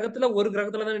 9 கிரகத்துல ஒரு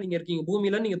கிரகத்துல தானே நீங்க இருக்கீங்க,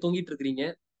 பூமியில நீங்க தொங்கிட்டு இருக்கிறீங்க.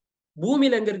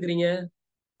 பூமியில எங்க இருக்கிறீங்க?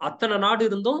 அத்தனை நாடு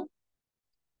இருந்தும்,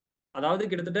 அதாவது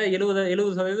கிட்டத்தட்ட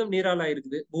 70% நீரால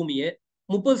இருக்குது பூமியே.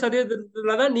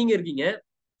 30% தான் நீங்க இருக்கீங்க,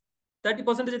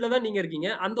 30% தான் நீங்க இருக்கீங்க.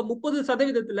 அந்த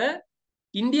 30%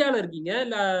 இந்தியால இருக்கீங்க,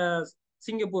 இல்ல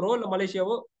சிங்கப்பூரோ இல்ல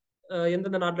மலேசியாவோ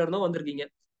எந்தெந்த நாட்டுல இருந்தோ வந்திருக்கீங்க.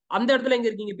 அந்த இடத்துல எங்க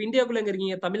இருக்கீங்க? இப்ப இந்தியாவுக்குள்ள எங்க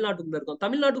இருக்கீங்க? தமிழ்நாட்டுக்குள்ள இருக்கோம்.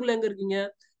 தமிழ்நாட்டுக்குள்ள எங்க இருக்கீங்க?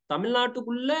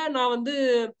 தமிழ்நாட்டுக்குள்ள நான் வந்து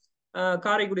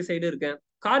காரைக்குடி சைடு இருக்கேன்.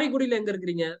 காரைக்குடியில எங்க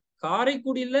இருக்கிறீங்க?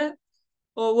 காரைக்குடியில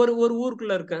ஒரு ஒரு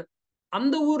ஊருக்குள்ள இருக்கேன்.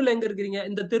 அந்த ஊர்ல எங்க இருக்கிறீங்க?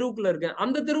 இந்த தெருவுக்குள்ள இருக்கேன்.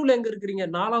 அந்த தெருவுல எங்க இருக்கிறீங்க?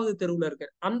 4வது தெருவுல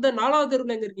இருக்கேன். அந்த 4வது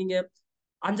தெருவுல எங்க இருக்கீங்க?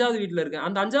 5வது வீட்டுல இருக்கேன்.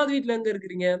 அந்த 5வது வீட்டுல எங்க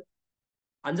இருக்கிறீங்க?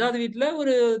 5வது வீட்டுல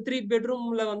ஒரு 3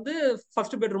 பெட்ரூம்ல வந்து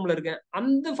 1st பெட்ரூம்ல இருக்கேன்.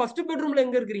 அந்த 1st பெட்ரூம்ல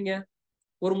எங்க இருக்கிறீங்க?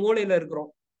 ஒரு மூலையில இருக்கிறோம்,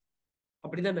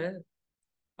 அப்படிதானே?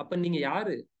 அப்ப நீங்க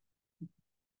யாரு?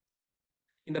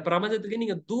 இந்த பிரபஞ்சத்துக்கு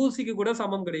நீங்க தூசிக்கு கூட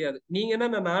சமம் கிடையாது. நீங்க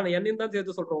என்ன, நான் என்னையும் தான்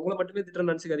சேர்த்து சொல்றேன், உங்களை மட்டுமே திட்டம்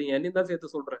நினைச்சுக்காதீங்க, என்னையும் தான்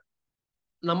சேர்த்து சொல்றேன்.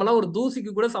 நம்மளாம் ஒரு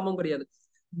தூசிக்கு கூட சமம் கிடையாது.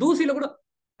 தூசியில கூட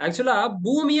ஆக்சுவலா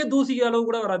பூமியே தூசிக்கு அளவு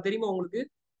கூட வராது, தெரியுமா உங்களுக்கு?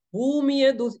 பூமியே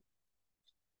தூசி.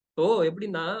 ஓ,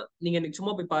 எப்படின்னா நீங்க இன்னைக்கு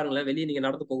சும்மா போய் பாருங்களேன், வெளியே நீங்க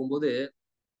நடந்து போகும்போது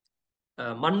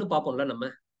மண்ணு பார்ப்போம்ல நம்ம,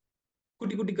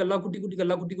 குட்டி குட்டி கல்லா குட்டி குட்டி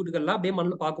கல்லா குட்டி குட்டி கல்லா அப்படியே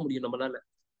மண்ணில் பார்க்க முடியும் நம்மளால.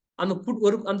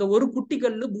 அந்த ஒரு குட்டி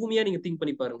கல்லு பூமியா நீங்க திங்க்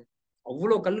பண்ணி பாருங்க.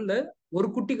 அவ்வளவு கல்லுல ஒரு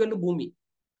குட்டி கல்லு பூமி.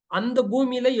 அந்த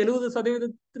பூமியில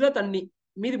 70% தண்ணி,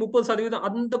 மீதி 30%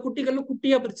 அந்த குட்டி கல்லு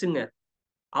குட்டியா பிரிச்சுங்க.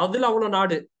 அதுல அவ்வளவு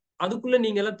நாடு. அதுக்குள்ள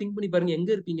நீங்க எல்லாம் திங்க் பண்ணி பாருங்க, எங்க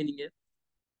இருப்பீங்க நீங்க?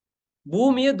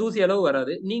 பூமியே தூசி அளவு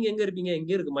வராது, நீங்க எங்க இருப்பீங்க?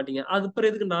 எங்கேயும் இருக்க மாட்டீங்க. அது அப்புறம்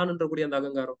எதுக்கு நானுன்ற கூடிய அந்த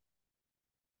அகங்காரம்?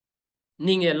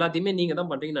 நீங்க எல்லாத்தையுமே நீங்க தான்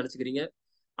பண்றீங்கன்னு நினைச்சுக்கிறீங்க.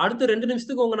 அடுத்த 2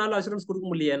 நிமிஷத்துக்கு உங்களால அஷூரன்ஸ் கொடுக்க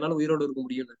முடியல, என்னால உயிரோடு இருக்க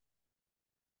முடியும்னு.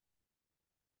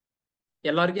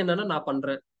 எல்லாருக்கும் என்னன்னா, நான்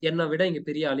பண்றேன், என்னை விட இங்க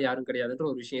பெரிய ஆள் யாரும் கிடையாதுன்ற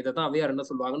ஒரு விஷயம். இதைதான் அவையார் என்ன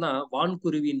சொல்லுவாங்கன்னா,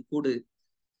 வான்குருவின் கூடு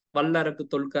வல்லரக்கு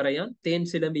தொல்கரையான் தேன்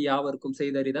சிலம்பி யாவருக்கும்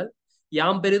செய்தறிதல்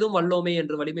யாம் பெரிதும் வல்லோமே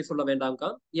என்று வலிமை சொல்ல வேண்டாம்க்கா,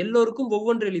 எல்லோருக்கும்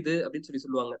ஒவ்வொன்று எளிது அப்படின்னு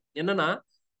சொல்லுவாங்க. என்னன்னா,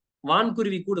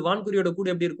 வான்குருவி கூடு, வான்குருவியோட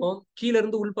கூடு எப்படி இருக்கும்? கீழ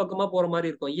இருந்து உள் பக்கமா போற மாதிரி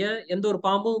இருக்கும். ஏன்? எந்த ஒரு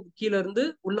பாம்பும் கீழ இருந்து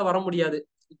உள்ள வர முடியாது.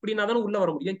 இப்படின்னா தானே உள்ள வர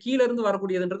முடியும். கீழ இருந்து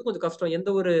வரக்கூடியதுன்றது கொஞ்சம் கஷ்டம். எந்த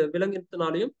ஒரு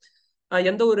விலங்கினத்தினாலையும்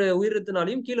எந்த ஒரு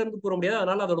உயிரினத்தினாலையும் கீழ இருந்து கூற முடியாது.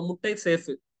 அதனால அதோட முட்டை சேஃப்.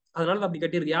 அதனால அப்படி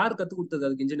கட்டியிருக்கு. யார் கத்து கொடுத்தது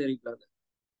அதுக்கு இன்ஜினியரிங்ல?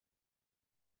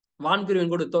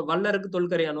 வான்குருவின் கூட வல்லருக்கு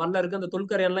தொல்கரையான். வல்லருக்கு அந்த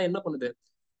தொல்கரையான்லாம் என்ன பண்ணுது?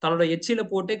 தன்னோட எச்சில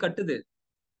போட்டே கட்டுது.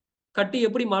 கட்டி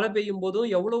எப்படி மழை பெய்யும் போதும்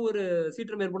எவ்வளவு ஒரு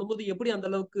சீற்றம் ஏற்படும் போது எப்படி அந்த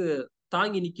அளவுக்கு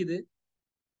தாங்கி நிக்குது?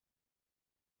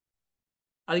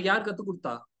 அது யார் கத்து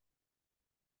கொடுத்தா?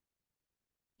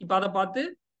 இப்ப அதை பார்த்து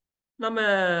நம்ம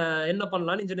என்ன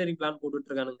பண்ணலாம்னு இன்ஜினியரிங் பிளான் போட்டுட்டு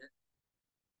இருக்கானுங்க.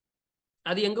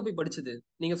 அது எங்க போய் படிச்சது?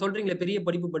 நீங்க சொல்றீங்களே பெரிய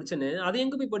படிப்பு படிச்சுன்னு, அது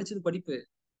எங்க போய் படிச்சது? படிப்பு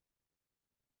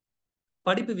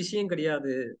படிப்பு விஷயம்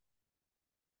கிடையாது.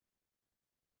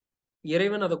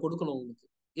 இறைவன் அதை கொடுக்கணும் உங்களுக்கு.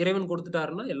 இறைவன்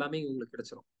கொடுத்துட்டாருன்னா எல்லாமே உங்களுக்கு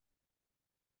கிடைச்சிரும்.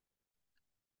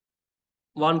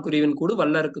 வான்குருவின் கூடு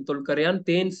வல்லருக்கு தொல்கரையான்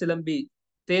தேன் சிலம்பி.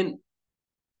 தேன்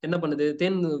என்ன பண்ணுது?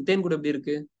 தேன் தேன் கூட எப்படி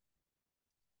இருக்கு?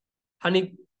 ஹனி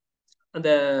அந்த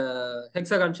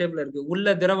ஹெக்ஸாகான் ஷேப்ல இருக்கு.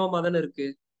 உள்ள திரவமா தானே இருக்கு,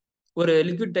 ஒரு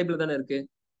லிக்விட் டைப்ல தானே இருக்கு.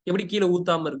 எப்படி கீழே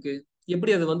ஊத்தாம இருக்கு?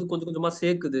 எப்படி அது வந்து கொஞ்சம் கொஞ்சமா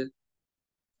சேர்க்குது?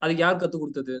 அதுக்கு யார் கத்து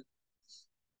கொடுத்தது?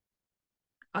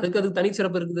 அதுக்கு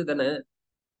தனிச்சிறப்பு இருக்குது தானே.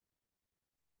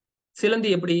 சிலந்தி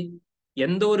எப்படி?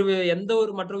 எந்த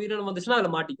ஒரு மற்ற உயிரினம் வந்துச்சுன்னா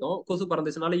அதுல மாட்டிக்கும். கொசு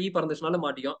பறந்துச்சுனால, ஈ பறந்துச்சுனால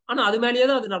மாட்டிக்கும். ஆனா அது மேலேயே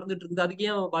தான் அது நடந்துட்டு இருக்குது. அதுக்கு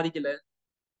ஏன் பாதிக்கல?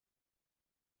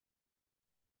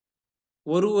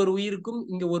 ஒரு ஒரு உயிருக்கும்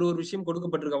இங்க ஒரு ஒரு விஷயம்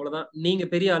கொடுக்கப்பட்டிருக்கு, அவ்வளவுதான். நீங்க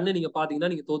பெரிய ஆளுன்னு நீங்க பாத்தீங்கன்னா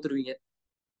நீங்க தோத்துருவீங்க.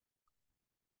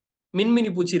 மின்மினி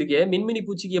பூச்சி இருக்கே, மின்மினி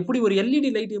பூச்சிக்கு எப்படி ஒரு எல்இடி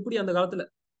லைட் எப்படி அந்த காலத்துல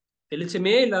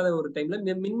வெளிச்சமே இல்லாத ஒரு டைம்ல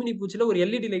மின்மினி பூச்சில ஒரு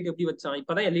எல்இடி லைட் எப்படி வச்சான்?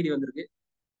 இப்பதான் எல்இடி வந்திருக்கு.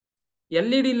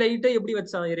 எல்இடி லைட்டை எப்படி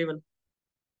வச்சான் இறைவன்?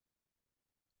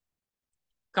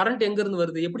 கரண்ட் எங்க இருந்து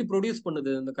வருது? எப்படி ப்ரொடியூஸ்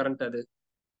பண்ணுது அந்த கரண்ட்? அது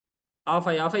ஆஃப்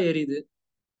ஆகி எரியுது.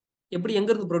 எப்படி எங்க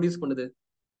இருந்து ப்ரொடியூஸ் பண்ணுது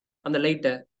அந்த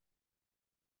லைட்டை?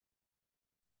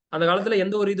 அந்த காலத்துல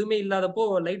எந்த ஒரு இதுவுமே இல்லாதப்போ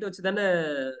லைட் வச்சு தானே,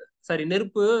 சாரி,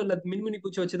 நெருப்பு இல்ல மின்மினி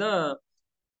பூச்சி வச்சுதான்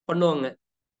பண்ணுவாங்க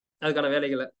அதுக்கான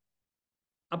வேலைகளை.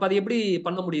 அப்ப அது எப்படி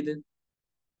பண்ண முடியுது?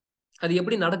 அது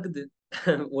எப்படி நடக்குது?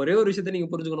 ஒரே ஒரு விஷயத்த நீங்க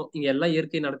புரிஞ்சுக்கணும், இங்க எல்லாம்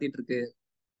இயற்கை நடத்திட்டு இருக்கு.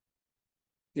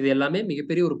 இது எல்லாமே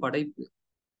மிகப்பெரிய ஒரு படைப்பு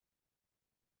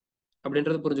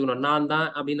அப்படின்றத புரிஞ்சுக்கணும். நான் தான்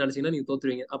அப்படின்னு நினைச்சீங்கன்னா நீங்க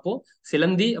தோத்துருவீங்க. அப்போ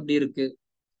சிலந்தி அப்படி இருக்கு.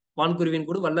 வான்குருவின்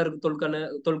கூட வல்லருக்கு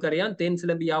தொல்கரையான் தேன்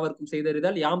சிலம்பி யாவருக்கும்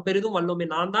செய்தறிதால் யாம் பெரிதும் வல்லோமே.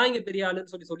 நான் தான் இங்க பெரிய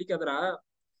ஆளுன்னு சொல்லிக்காதரா.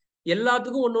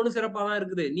 எல்லாத்துக்கும் ஒண்ணு சிறப்பா தான்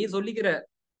இருக்குது. நீ சொல்லிக்கிற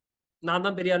நான்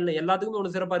தான் பெரிய ஆளுன்னு, எல்லாத்துக்குமே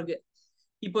ஒண்ணு சிறப்பா இருக்கு.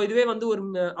 இப்போ இதுவே வந்து ஒரு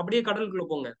அப்படியே கடலுக்குள்ள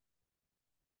போங்க.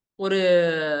 ஒரு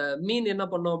மீன் என்ன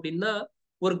பண்ணும் அப்படின்னா,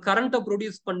 ஒரு கரண்ட்டை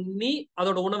ப்ரொடியூஸ் பண்ணி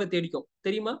அதோட உணவை தேடிக்கும்,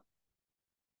 தெரியுமா?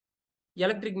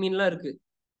 எலக்ட்ரிக் மீன்லாம் இருக்கு.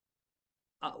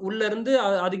 உள்ள இருந்து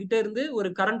அதுகிட்ட இருந்து ஒரு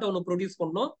கரண்ட் ஒன்று ப்ரொடியூஸ்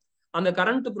பண்ணோம். அந்த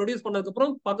கரண்ட் ப்ரொடியூஸ் பண்ணதுக்கு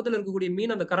அப்புறம் பக்கத்துல இருக்கக்கூடிய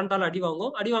மீன் அந்த கரண்டால அடி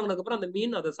வாங்கும். அடி வாங்கினதுக்கு அப்புறம் அந்த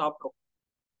மீன் அதை சாப்பிடும்.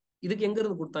 இதுக்கு எங்க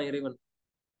இருந்து கொடுத்தான் இறைவன்?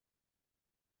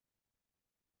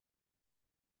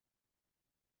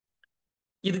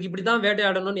 இதுக்கு இப்படிதான்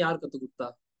வேட்டையாடணும்னு யார் கத்து கொடுத்தா?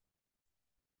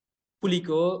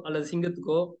 புலிக்கோ அல்லது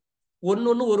சிங்கத்துக்கோ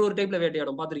ஒன்னு ஒரு ஒரு டைப்ல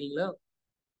வேட்டையாடும், பாத்திருக்கீங்களா?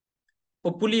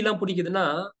 இப்போ புலி எல்லாம் பிடிக்குதுன்னா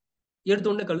எடுத்த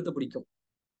உடனே கழுத்தை பிடிக்கும்.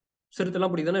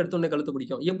 சிறுத்தைலாம் பிடிக்குதுன்னா எடுத்த உடனே கழுத்தை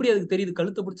பிடிக்கும். எப்படி அதுக்கு தெரியுது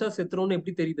கழுத்தை பிடிச்சா செத்துரும்னு?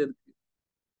 எப்படி தெரியுது அதுக்கு?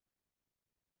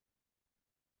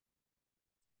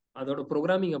 அதோட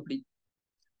ப்ரோக்ராமிங் அப்படி.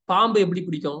 பாம்பு எப்படி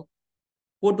பிடிக்கும்?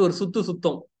 போட்டு ஒரு சுத்து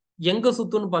சுத்தம். எங்க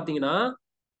சுத்தும்னு பாத்தீங்கன்னா,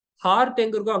 ஹார்ட்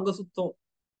எங்க இருக்கோ அங்க சுத்தம்.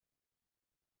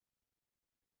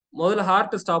 முதல்ல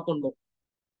ஹார்ட் ஸ்டாப் பண்ணும்.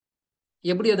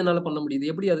 எப்படி அதனால பண்ண முடியுது?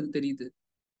 எப்படி அதுக்கு தெரியுது?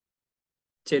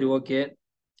 சரி, ஓகே.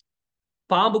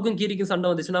 பாம்புக்கும் கீரிக்கும் சண்டை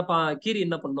வந்துச்சுன்னா கீரி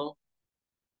என்ன பண்ணும்?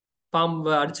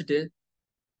 பாம்பை அடிச்சுட்டு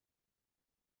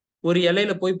ஒரு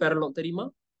இலையில போய் பெறலும், தெரியுமா?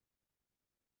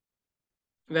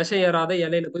 விஷம் ஏறாத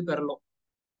இலையில போய் பெறலும்.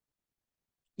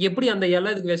 எப்படி அந்த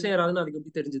இலை இதுக்கு விஷம் ஏறாதுன்னு அதுக்கு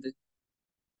எப்படி தெரிஞ்சது?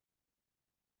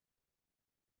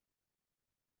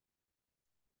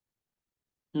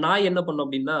 நாய் என்ன பண்ணும்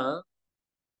அப்படின்னா,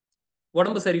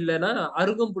 உடம்பு சரியில்லைன்னா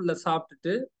அருகம்புல்ல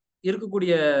சாப்பிட்டுட்டு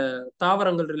இருக்கக்கூடிய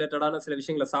தாவரங்கள் ரிலேட்டடான சில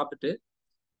விஷயங்களை சாப்பிட்டுட்டு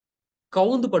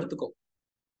கவுந்து படுத்துக்கும்.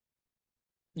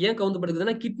 ஏன் கவுந்து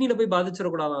படுக்குதுன்னா கிட்னில போய்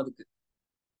பாதிச்சிடக்கூடாதான் அதுக்கு.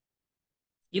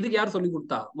 இதுக்கு யார் சொல்லி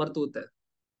கொடுத்தா மருத்துவத்தை?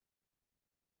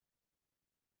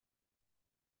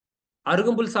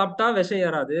 அருகம்புல் சாப்பிட்டா விஷம்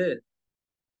ஏறாது,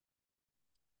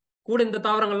 கூட இந்த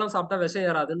தாவரங்கள்லாம் சாப்பிட்டா விஷம்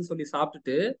ஏறாதுன்னு சொல்லி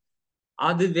சாப்பிட்டுட்டு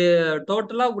அது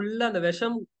டோட்டலா உள்ள அந்த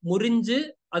விஷம் முறிஞ்சு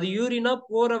அது யூரினா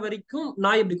போற வரைக்கும்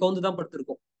நாய் இப்படி கவுந்துதான்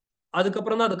படுத்திருக்கும்.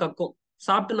 அதுக்கப்புறம் தான் அது கக்கும்.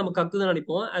 சாப்பிட்டு நம்ம கக்குதுன்னு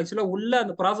நினைப்போம், ஆக்சுவலா உள்ள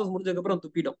அந்த ப்ராசஸ் முடிஞ்சதுக்கு அப்புறம்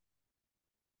துப்பிடும்.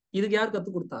 இதுக்கு யார்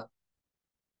கத்து கொடுத்தா?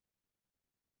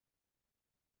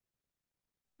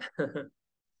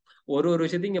 ஒரு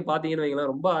விஷயத்தையும் இங்க பாத்தீங்கன்னு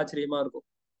வைங்களேன், ரொம்ப ஆச்சரியமா இருக்கும்.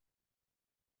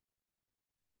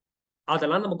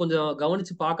 அதெல்லாம் நம்ம கொஞ்சம்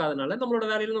கவனிச்சு பார்க்காதனால, நம்மளோட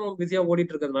வேலையில நம்ம பிஸியா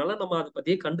ஓடிட்டு இருக்கிறதுனால நம்ம அதை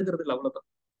பத்தியே கண்டுக்கிறது இல்லை, அவ்வளவுதான்.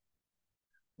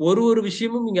 ஒரு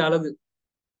விஷயமும் இங்க அழகு.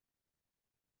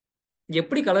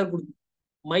 எப்படி கலர் கொடுக்கும்?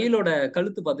 மயிலோட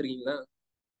கழுத்து பாத்திருக்கீங்களா?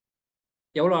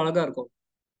 எவ்வளவு அழகா இருக்கும்.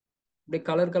 அப்படியே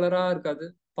கலர் கலரா இருக்காது,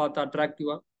 பார்த்தா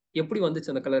அட்ராக்டிவா. எப்படி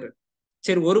வந்துச்சு அந்த கலர்?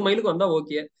 சரி, ஒரு மயிலுக்கு வந்தா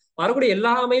ஓகே, வரக்கூடிய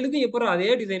எல்லா மயிலுக்கும் எப்படி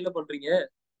அதே டிசைன்ல பண்றீங்க?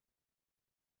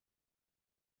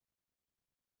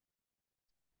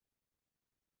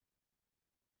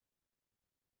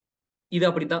 இது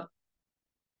அப்படித்தான்.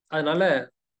 அதனால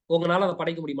உங்களால அதை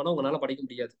படைக்க முடியுமானா உங்களால படைக்க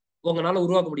முடியாது. உங்களால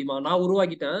உருவாக்க முடியுமா? நான்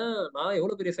உருவாக்கிட்டேன், நான்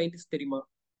எவ்வளவு பெரிய சயின்டிஸ்ட் தெரியுமா,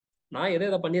 நான்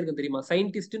எதை பண்ணியிருக்கேன் தெரியுமா,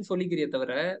 சயின்டிஸ்ட்னு சொல்லிக்கிறியே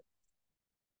தவிர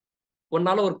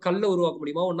உன்னால ஒரு கல்லை உருவாக்க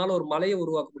முடியுமா? உன்னால ஒரு மலையை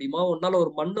உருவாக்க முடியுமா? உன்னால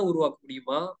ஒரு மண்ணை உருவாக்க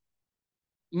முடியுமா?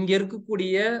 இங்க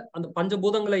இருக்கக்கூடிய அந்த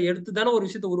பஞ்சபூதங்களை எடுத்து தானே ஒரு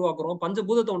விஷயத்தை உருவாக்குறோம்.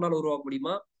 பஞ்சபூதத்தை உன்னால உருவாக்க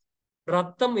முடியுமா?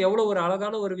 ரத்தம் எவ்வளவு ஒரு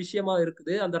அழகான ஒரு விஷயமா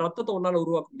இருக்குது, அந்த ரத்தத்தை உன்னால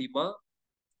உருவாக்க முடியுமா?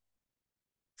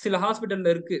 சில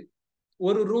ஹாஸ்பிட்டல்ல இருக்கு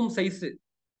ஒரு ரூம் சைஸ்,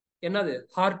 என்னது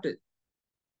ஹார்ட்.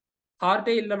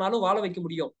 ஹார்ட்டே இல்லைனாலும் வாழ வைக்க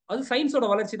முடியும். அது சயின்ஸோட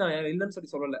வளர்ச்சி தான், இல்லைன்னு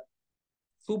சொல்லி சொல்லல.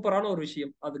 சூப்பரான ஒரு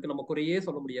விஷயம், அதுக்கு நம்ம குறையே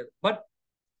சொல்ல முடியாது. பட்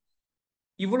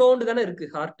இவ்வளோண்டு தானே இருக்கு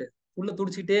ஹார்ட், உள்ள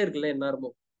துடிச்சுக்கிட்டே இருக்குல்ல,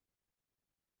 எந்நேரமும்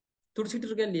துடிச்சிட்டு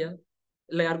இருக்கேன் இல்லையா?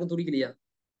 இல்ல யாருக்கும் துடிக்கலையா?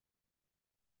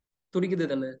 துடிக்குது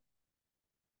தானே.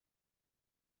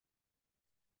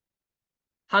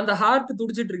 அந்த ஹார்ட்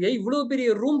துடிச்சிட்டு இருக்கே, இவ்வளவு பெரிய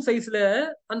ரூம் சைஸ்ல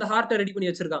அந்த ஹார்ட்டை ரெடி பண்ணி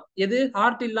வச்சிருக்கான். எது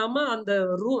ஹார்ட் இல்லாம அந்த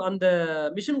ரூம் அந்த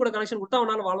மிஷின் கூட கனெக்ஷன் கொடுத்தா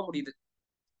அவனால வாழ முடியுது.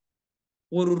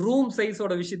 ஒரு ரூம்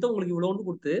சைஸோட விஷயத்த உங்களுக்கு இவ்வளவு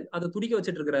கொடுத்து அதை துடிக்க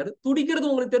வச்சிட்டு இருக்கிறாரு.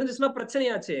 துடிக்கிறது உங்களுக்கு தெரிஞ்சிச்சுன்னா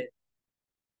பிரச்சனையாச்சே.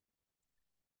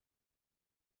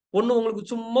 ஒண்ணு உங்களுக்கு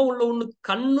சும்மா உள்ள ஒண்ணு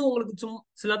கண்ணு உங்களுக்கு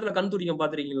சில நேரத்துல கண் துடிக்கும்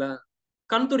பாத்துருக்கீங்களா?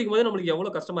 கண் துடிக்கும் போது நம்மளுக்கு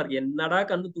எவ்வளவு கஷ்டமா இருக்கு, என்னடா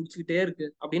கண்ணு துடிச்சுக்கிட்டே இருக்கு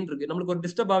அப்படின்னு இருக்கு, நம்மளுக்கு ஒரு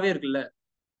டிஸ்டர்பாவே இருக்குல்ல.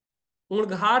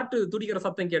 உங்களுக்கு ஹார்ட் துடிக்கிற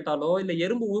சத்தம் கேட்டாலோ, இல்ல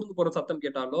எறும்பு ஊர்ந்து போற சத்தம்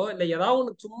கேட்டாலோ, இல்ல ஏதாவது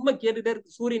ஒண்ணு சும்மா கேட்டுட்டே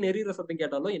இருக்கு, சூரியன் எரியிற சத்தம்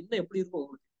கேட்டாலோ என்ன எப்படி இருக்கும்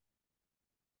உங்களுக்கு?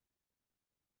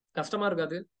 கஷ்டமா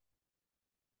இருக்காது?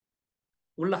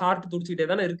 உள்ள ஹார்ட் துடிச்சுக்கிட்டே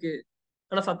தானே இருக்கு,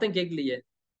 ஆனா சத்தம் கேட்கலையே.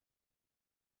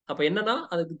 அப்ப என்னன்னா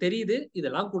அதுக்கு தெரியுது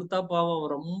இதெல்லாம் கொடுத்தா பாவம்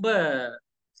ரொம்ப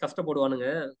கஷ்டப்படுவானுங்க.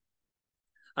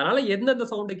 அதனால எந்தெந்த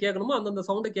சவுண்டு கேட்கணுமோ அந்தந்த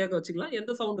சவுண்டை கேட்க வச்சுக்கலாம்,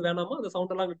 எந்த சவுண்டு வேணாமோ அந்த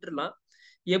சவுண்ட் எல்லாம் விட்டுடலாம்.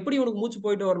 எப்படி உனக்கு மூச்சு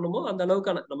போயிட்டு வரணுமோ அந்த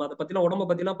அளவுக்கான நம்ம அதை பத்திலாம் உடம்ப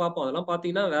பத்திலாம் பார்ப்போம், அதெல்லாம்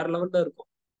பாத்தீங்கன்னா வேற லெவல்ல இருக்கும்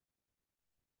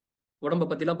உடம்ப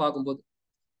பத்திலாம் பார்க்கும்போது.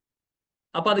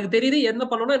 அப்ப அதுக்கு தெரியுது என்ன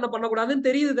பண்ணணும் என்ன பண்ணக்கூடாதுன்னு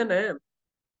தெரியுது தானே.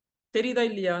 தெரியுதா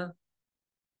இல்லையா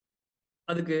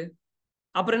அதுக்கு?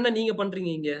 அப்புறம் என்ன நீங்க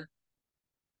பண்றீங்க இங்க?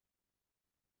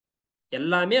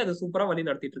 எல்லாமே அது சூப்பரா வழி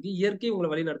நடத்திட்டு இருக்கு, இயற்கை உங்களை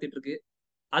வழி நடத்திட்டு இருக்கு.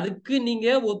 அதுக்கு நீங்க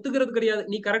ஒத்துக்கிறது கிடையாது.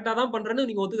 நீ கரெக்டா தான் பண்றேன்னு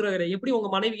நீங்க ஒத்துக்கிறது கிடையாது. எப்படி உங்க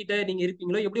மனைவி கிட்ட நீங்க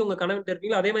இருப்பீங்களோ, எப்படி உங்க கணவன் கிட்ட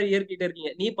இருப்பீங்களோ, அதே மாதிரி இயற்கையிட்ட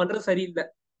இருக்கீங்க. நீ பண்றது சரியில்லை,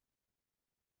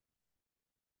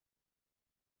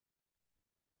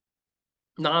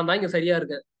 நான் தான் இங்க சரியா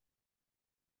இருக்கேன்,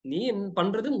 நீ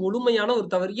பண்றது முழுமையான ஒரு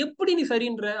தவறு, எப்படி நீ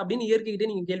சரின்ற அப்படின்னு இயற்கைகிட்டே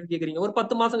நீங்க கேள்வி கேட்கறீங்க. ஒரு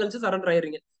 10 மாசம் கழிச்சு சரண்டர்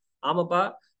ஆயிடுறீங்க. ஆமாப்பா,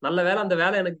 நல்ல வேலை அந்த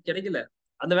வேலை எனக்கு கிடைக்கல,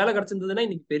 அந்த வேலை கிடைச்சிருந்ததுன்னா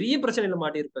இன்னைக்கு பெரிய பிரச்சனையில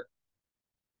மாட்டியிருப்பேன்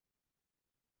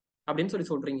அப்படின்னு சொல்லி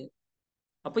சொல்றீங்க.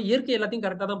 அப்ப இயற்கை எல்லாத்தையும்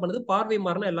கரெக்டா தான் பண்ணுது, பார்வை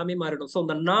மாறினா எல்லாமே மாறிடும். சோ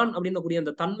இந்த நான் அப்படின்னு கூடிய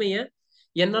அந்த தன்மையை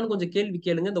என்னன்னு கொஞ்சம் கேள்வி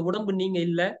கேளுங்க. இந்த உடம்பு நீங்க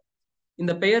இல்ல,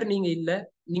 இந்த பெயர் நீங்க இல்ல,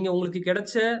 நீங்க உங்களுக்கு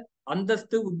கிடைச்ச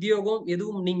அந்தஸ்து உத்தியோகம்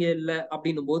எதுவும் நீங்க இல்ல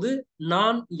அப்படின்னும் போது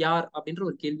நான் யார் அப்படின்ற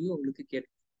ஒரு கேள்வியும் உங்களுக்கு கேட்டு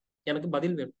எனக்கு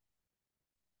பதில் வேணும்.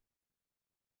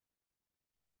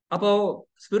 அப்போ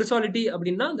ஸ்பிரிச்சுவாலிட்டி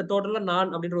அப்படின்னா இந்த டோட்டலா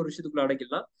நான் அப்படின்ற ஒரு விஷயத்துக்குள்ள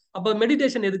அடைக்கலாம். அப்ப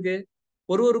மெடிடேஷன் எதுக்கு?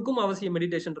 ஒருவருக்கும் அவசியம்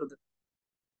மெடிடேஷன்றது.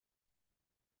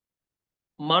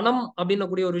 மனம்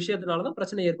அப்படின்னக்கூடிய ஒரு விஷயத்தினாலதான்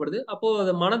பிரச்சனை ஏற்படுது. அப்போ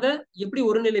அந்த மனதை எப்படி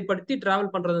ஒருநிலைப்படுத்தி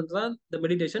டிராவல் பண்றதுதான் இந்த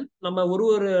மெடிடேஷன். நம்ம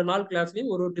ஒரு நாள்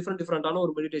கிளாஸ்லயும் ஒரு டிஃப்ரெண்டான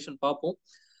ஒரு மெடிடேஷன் பார்ப்போம்.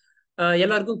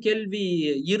 எல்லாருக்கும் கேள்வி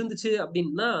இருந்துச்சு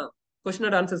அப்படின்னா கொஸ்டின்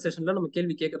அண்ட் ஆன்சர் செஷன்ல நம்ம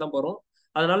கேள்வி கேட்க தான் போறோம்.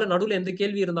 அதனால நடுவில் எந்த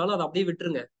கேள்வி இருந்தாலும் அதை அப்படியே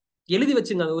விட்டுருங்க. எழுதி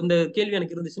வச்சுங்க. இந்த கேள்வி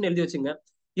எனக்கு இருந்துச்சுன்னு எழுதி வச்சுங்க.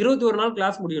 21 நாள்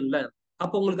கிளாஸ் முடியும்ல,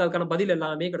 அப்போ உங்களுக்கு அதுக்கான பதில்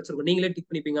எல்லாமே கிடைச்சிருக்கும். நீங்களே டிக்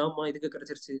பண்ணிப்பீங்க. ஆமா இதுக்கு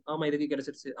கிடைச்சிருச்சு, ஆமா இதுக்கு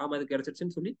கிடைச்சிருச்சு, ஆமா இதுக்கு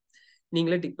கிடைச்சிருச்சுன்னு சொல்லி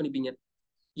நீங்களே டிக் பண்ணிப்பீங்க.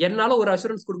 என்னால ஒரு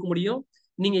அஷூரன்ஸ் கொடுக்க முடியும்,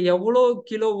 நீங்க எவ்வளவு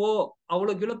கிலோவோ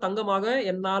அவ்வளவு கிலோ தங்கமாக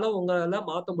என்னால உங்களால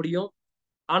மாத்த முடியும்.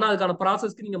 ஆனா அதுக்கான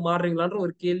ப்ராசஸ்க்கு நீங்க மாறுறீங்களான்ற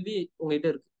ஒரு கேள்வி உங்ககிட்ட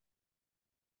இருக்கு.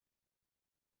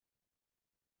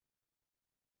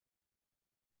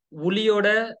 உளியோட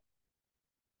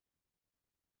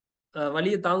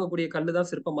வலியை தாங்கக்கூடிய கல்லுதான்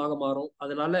சிற்பமாக மாறும்.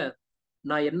 அதனால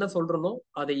நான் என்ன சொல்றேனோ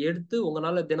அதை எடுத்து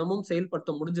உங்களால தினமும்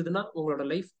செயல்படுத்த முடிஞ்சதுன்னா உங்களோட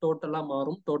லைஃப் டோட்டலா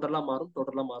மாறும், டோட்டலா மாறும்,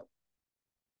 டோட்டலா மாறும்.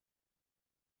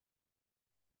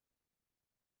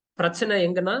 பிரச்சனை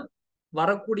எங்கன்னா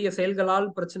வரக்கூடிய செயல்களால்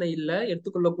பிரச்சனை இல்லை,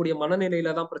 எடுத்துக்கொள்ளக்கூடிய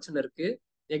மனநிலையில தான் பிரச்சனை இருக்கு.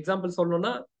 எக்ஸாம்பிள்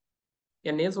சொல்லணும்னா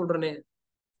என்னையே சொல்றேனே,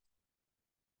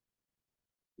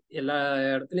 எல்லா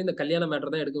இடத்துலயும் இந்த கல்யாண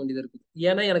மேட்டர் தான் எடுக்க வேண்டியது இருக்கு.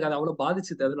 ஏன்னா எனக்கு அது அவ்வளவு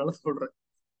பாதிச்சுது, அதனால சொல்றேன்.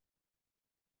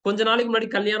 கொஞ்ச நாளைக்கு முன்னாடி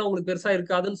கல்யாணம் உங்களுக்கு பெருசா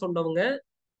இருக்காதுன்னு சொன்னவங்க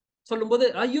சொல்லும்போது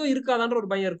ஐயோ இருக்காதான்ற ஒரு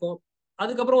பயம் இருக்கும்.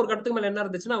 அதுக்கப்புறம் ஒரு கட்டத்துக்கு மேல என்ன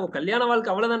இருந்துச்சுன்னா, ஒரு கல்யாண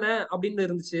வாழ்க்கை அவ்வளவுதானே அப்படின்னு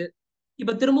இருந்துச்சு.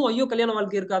 இப்ப திரும்பவும் ஐயோ கல்யாண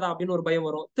வாழ்க்கை இருக்காதா அப்படின்னு ஒரு பயம்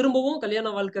வரும். திரும்பவும் கல்யாண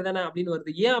வாழ்க்கை தானே அப்படின்னு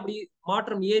வருது. ஏன் அப்படி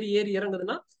மாற்றம் ஏறி ஏறி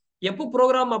இறங்குதுன்னா, எப்போ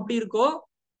ப்ரோக்ராம் அப்படி இருக்கோ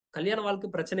கல்யாண வாழ்க்கை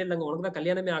பிரச்சனை இல்லைங்க, உனக்கு தான்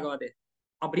கல்யாணமே ஆகாது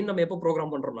அப்படின்னு நம்ம எப்போ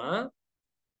ப்ரோக்ராம் பண்றோம்னா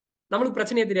நம்மளுக்கு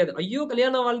பிரச்சனையே தெரியாது. ஐயோ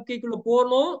கல்யாண வாழ்க்கைக்குள்ள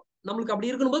போனோம், நம்மளுக்கு அப்படி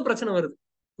இருக்கணும் போது பிரச்சனை வருது.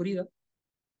 புரியுதா?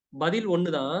 பதில்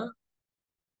ஒண்ணுதான்,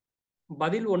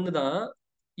 பதில் ஒண்ணுதான்,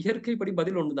 இயற்கைப்படி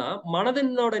பதில் ஒண்ணுதான்.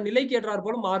 மனதினோட நிலைக்கு ஏற்றாறு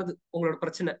போல மாறுது உங்களோட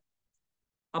பிரச்சனை.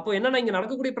 அப்போ என்னன்னா இங்க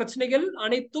நடக்கக்கூடிய பிரச்சனைகள்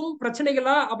அனைத்தும்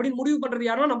பிரச்சனைகளா அப்படின்னு முடிவு பண்றது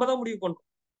யாரும் நம்ம தான் முடிவு பண்றோம்.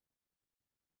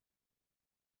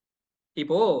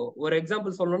 இப்போ ஒரு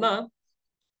எக்ஸாம்பிள் சொல்லணும்னா,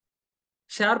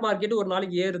 ஷேர் மார்க்கெட் ஒரு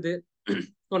நாளைக்கு ஏறுது,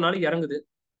 ஒரு நாளைக்கு இறங்குது.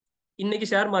 இன்னைக்கு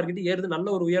ஷேர் மார்க்கெட் ஏறுது, நல்ல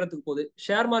ஒரு உயரத்துக்கு போகுது.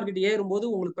 ஷேர் மார்க்கெட் ஏறும்போது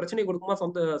உங்களுக்கு பிரச்சனை கொடுக்குமா,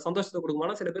 சந்தோஷத்தை கொடுக்குமா?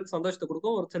 சில பேருக்கு சந்தோஷத்தை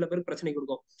கொடுக்கும், ஒரு சில பேருக்கு பிரச்சனை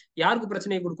கொடுக்கும். யாருக்கு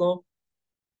பிரச்சனை கொடுக்கும்?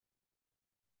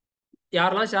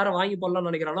 யாரெல்லாம் ஷேரை வாங்கி போடலாம்னு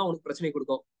நினைக்கிறானோ அவனுக்கு பிரச்சனை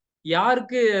கொடுக்கும்.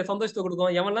 யாருக்கு சந்தோஷத்தை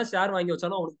கொடுக்கும்? எவன்லாம் ஷேர் வாங்கி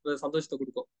வச்சானோ அவனுக்கு சந்தோஷத்தை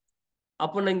கொடுக்கும்.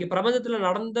 அப்போ இங்க பிரபஞ்சத்துல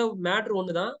நடந்த மேட்ரு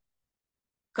ஒண்ணுதான்.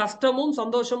 கஷ்டமும்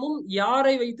சந்தோஷமும்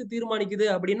யாரை வைத்து தீர்மானிக்குது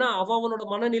அப்படின்னா அவனோட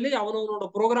மனநிலை அவனோட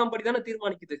ப்ரோக்ராம் படி தானே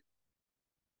தீர்மானிக்குது.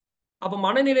 அப்ப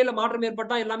மனநிலையில மாற்றம்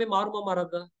ஏற்பட்டா எல்லாமே மாறுமா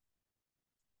மாறாதா?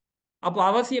 அப்போ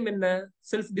அவசியம் என்ன?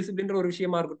 செல்ஃப் டிசிப்ளின்ற ஒரு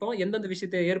விஷயமா இருக்கட்டும், எந்தெந்த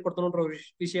விஷயத்தை ஏற்படுத்தணும்ன்ற ஒரு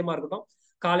விஷயமா இருக்கட்டும்.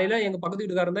 காலையில எங்க பக்கத்து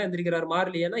வீட்டுக்காரர் தான் எந்திரிக்கிறாரு,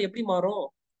 மாறலையேன்னா எப்படி மாறும்?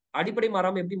 அடிப்படை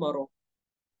மாறாம எப்படி மாறும்?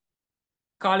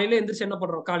 காலையில எந்திரிச்சு என்ன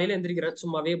பண்றோம்? காலையில எந்திரிக்கிறேன்,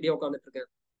 சும்மாவே எப்படியே உட்காந்துட்டு இருக்கேன்.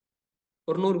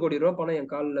 ஒரு 100 கோடி ரூபாய் பணம்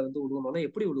என் காலில் வந்து விழுகணும்னா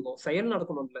எப்படி விழுகும்? செயல்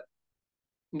நடக்கணும்ல.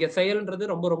 இங்க செயல்ன்றது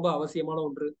ரொம்ப ரொம்ப அவசியமான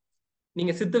ஒன்று.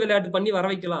 நீங்க சித்து விளையாட்டு பண்ணி வர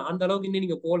வைக்கலாம், அந்த அளவுக்கு இன்னும்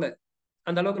நீங்க போல,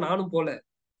 அந்த அளவுக்கு நானும் போல.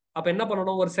 அப்ப என்ன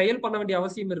பண்ணணும்? ஒரு செயல் பண்ண வேண்டிய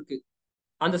அவசியம் இருக்கு.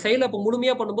 அந்த செயலை அப்ப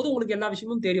முழுமையா பண்ணும்போது உங்களுக்கு எல்லா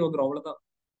விஷயமும் தெரிய வந்துடும், அவ்வளவுதான்.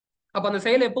 அப்ப அந்த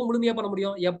செயலை எப்போ முழுமையா பண்ண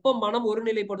முடியும்? எப்போ மனம்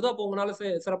ஒருநிலைப்படுதோ அப்போ உங்களால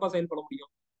சிறப்பா செயல்பட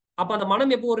முடியும். அப்ப அந்த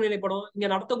மனம் எப்போ ஒருநிலைப்படும்? இங்க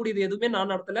நடத்தக்கூடியது எதுவுமே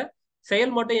நான் நடத்தல,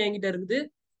 செயல் மட்டும் என்கிட்ட இருக்குது.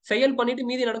 செயல் பண்ணிட்டு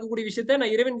மீதி நடக்கக்கூடிய விஷயத்த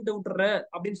நான் இறைவன் கிட்ட விட்டுறேன்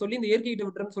அப்படின்னு சொல்லி, இந்த இயற்கை கிட்ட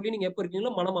விட்டுறேன்னு சொல்லி நீங்க எப்போ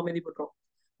இருக்கீங்களோ மனம் அமைதிப்பட்டுரும்.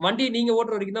 வண்டியை நீங்க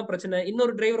ஓட்டுற வரைக்கும் தான் பிரச்சனை.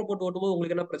 இன்னொரு டிரைவரை போட்டு ஓட்டும்போது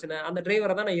உங்களுக்கு என்ன பிரச்சனை? அந்த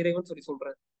டிரைவரை தான் நான் இறைவன் சொல்லி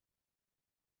சொல்றேன்.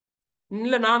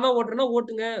 இல்ல நான் தான் ஓட்டுறேன்னா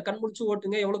ஓட்டுங்க, கண் முடிச்சு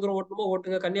ஓட்டுங்க, எவ்வளவு தூரம் ஓட்டணுமோ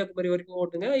ஓட்டுங்க, கன்னியாகுமரி வரைக்கும்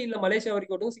ஓட்டுங்க, இல்ல மலேசியா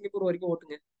வரைக்கும் ஓட்டுங்க, சிங்கப்பூர் வரைக்கும்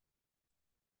ஓட்டுங்க.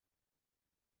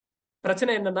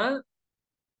 பிரச்சனை என்னன்னா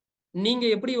நீங்க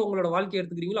எப்படி உங்களோட வாழ்க்கையை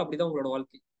எடுத்துக்கிறீங்களோ அப்படிதான் உங்களோட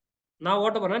வாழ்க்கை. நான்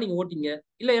ஓட்ட போறேன்னா நீங்க ஓட்டிங்க,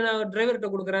 இல்ல நான் டிரைவர்கிட்ட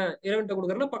கொடுக்குறேன், இறைவன்கிட்ட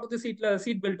கொடுக்குறேன்னா பக்கத்து சீட்ல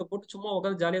சீட் பெல்ட் போட்டு சும்மா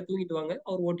உட்காந்து ஜாலியா தூங்கிட்டு வாங்க,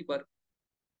 அவர் ஓட்டிப்பாரு.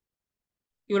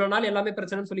 இவ்வளவு நாள் எல்லாமே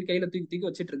பிரச்சனைன்னு சொல்லி கையில தூக்கி தூக்கி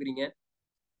வச்சிட்டு இருக்கிறீங்க.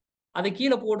 அதை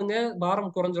கீழே போடுங்க,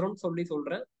 பாரம் குறைஞ்சிரும்னு சொல்லி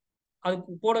சொல்றேன்.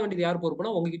 அதுக்கு போட வேண்டியது யார்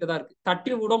பொறுப்புனா உங்ககிட்ட தான் இருக்கு. தட்டி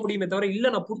விட முடியுமே தவிர இல்ல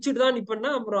நான் புடிச்சிட்டு தான் நிப்பேன்னா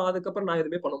அப்புறம் அதுக்கப்புறம் நான்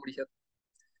எதுவுமே பண்ண முடியாது.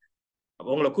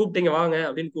 உங்களை கூப்பிட்டீங்க வாங்க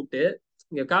அப்படின்னு கூப்பிட்டு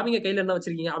இங்க காமிங்க கையில என்ன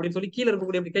வச்சிருக்கீங்க அப்படின்னு சொல்லி கீழே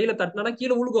இருக்கக்கூடிய அப்படி கையில தட்டினா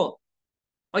கீழே உழுகும்.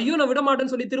 ஐயோ நான் விட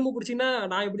மாட்டேன்னு சொல்லி திரும்ப பிடிச்சீங்கன்னா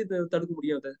நான் எப்படி தடுக்க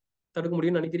முடியும்? அதை தடுக்க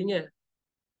முடியும்னு நினைக்கிறீங்க?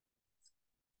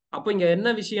 அப்ப இங்க என்ன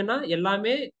விஷயம்னா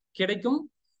எல்லாமே கிடைக்கும்,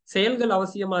 செயல்கள்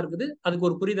அவசியமா இருக்குது, அதுக்கு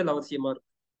ஒரு புரிதல் அவசியமா இருக்கு.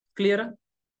 கிளியரா?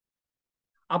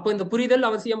 அப்போ இந்த புரிதல்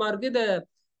அவசியமா இருக்கு. இந்த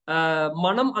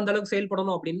மனம் அந்த அளவுக்கு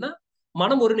செயல்படணும் அப்படின்னா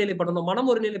மனம் ஒருநிலைப்படணும். மனம்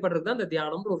ஒருநிலைப்படுறது தான் இந்த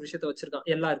தியானம்ன்ற ஒரு விஷயத்த வச்சிருக்கான்.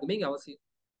 எல்லாருக்குமே இங்க அவசியம்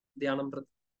தியானம்ன்றது.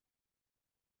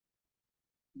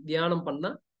 தியானம் பண்ணா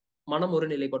மனம்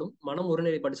ஒருநிலைப்படும். மனம்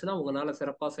ஒருநிலைப்படுச்சுன்னா உங்களால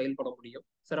சிறப்பா செயல்பட முடியும்.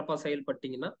 சிறப்பா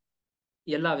செயல்பட்டீங்கன்னா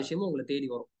எல்லா விஷயமும் உங்களை தேடி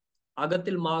வரும்.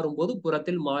 அகத்தில் மாறும் போது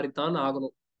புறத்தில் மாறித்தான்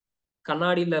ஆகணும்.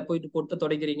 கண்ணாடியில போயிட்டு பொட்டு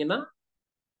துடைக்கிறீங்கன்னா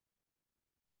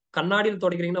கண்ணாடியில்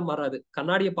துடைக்கிறீங்கன்னா மாறாது,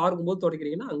 கண்ணாடியை பார்க்கும்போது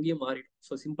துடைக்கிறீங்கன்னா அங்கேயும் மாறிடும்.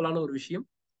 ஸோ சிம்பிளான ஒரு விஷயம்.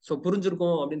 ஸோ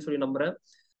புரிஞ்சிருக்கும் அப்படின்னு சொல்லி நம்புறேன்.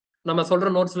 நம்ம சொல்ற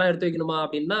நோட்ஸ் எல்லாம் எடுத்து வைக்கணுமா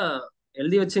அப்படின்னா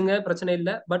எழுதி வச்சுங்க, பிரச்சனை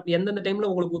இல்லை. பட் எந்தெந்த டைம்ல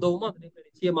உங்களுக்கு உதவுமோ அந்த டைம்ல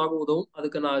நிச்சயமாக உதவும்.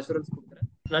 அதுக்கு நான் அஷூரன்ஸ் கொடுக்குறேன்.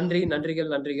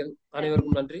 நன்றிகள்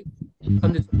அனைவருக்கும் நன்றி.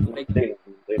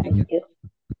 சந்திச்சு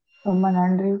ரொம்ப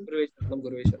நன்றி.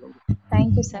 குருவே சரணம்.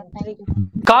 Thank you sir. தேங்க்யூ.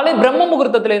 காலை பிரம்ம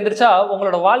முகூர்த்தத்துல எந்திரிச்சா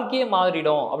உங்களோட வாழ்க்கையே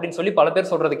மாறிடும் அப்படின்னு சொல்லி பல பேர்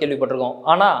சொல்றது கேள்விப்பட்டிருக்கோம்.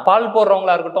 ஆனா பால்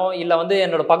போடுறவங்களா இருக்கட்டும், இல்ல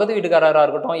என்னோட பக்கத்து வீட்டுக்காரரா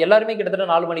இருக்கட்டும், எல்லாருமே கிட்டத்தட்ட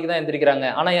 4 மணிக்கு தான் எந்திரிக்கிறாங்க.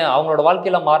 ஆனா அவங்களோட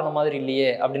வாழ்க்கையில மாறின மாதிரி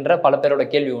இல்லையே அப்படின்ற பல பேரோட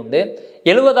கேள்வி உண்டு.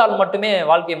 70 மட்டுமே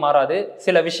வாழ்க்கை மாறாது.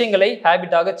 சில விஷயங்களை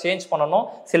ஹேபிட்டாக சேஞ்ச் பண்ணணும்,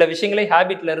 சில விஷயங்களை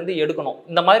ஹேபிட்ல இருந்து எடுக்கணும்.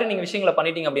 இந்த மாதிரி நீங்க விஷயங்களை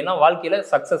பண்ணிட்டீங்க அப்படின்னா வாழ்க்கையில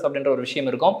சக்சஸ் அப்படின்ற ஒரு விஷயம்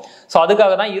இருக்கும். ஸோ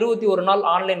அதுக்காக தான் 21 நாள்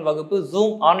ஆன்லைன் வகுப்பு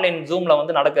ஆன்லைன் ஜூம்ல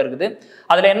நடக்க இருக்குது.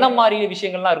 அதுல என்ன மாதிரி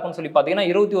விஷயங்கள்லாம் இருக்கும்னு சொல்லி பார்த்தீங்கன்னா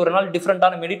 21 நாள்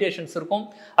டிஃப்ரெண்டான மெடிடேஷன்ஸ் இருக்கும்.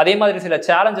 அதே மாதிரி சில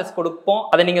சேலஞ்சஸ் கொடுப்போம்.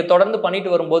 அதை நீங்க தொடர்ந்து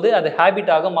பண்ணிட்டு வரும்போது அது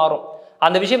ஹேபிட்டாக மாறும்.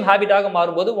 அந்த விஷயம் ஹேபிட்டாக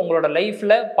மாறும்போது உங்களோட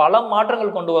லைஃப்ல பல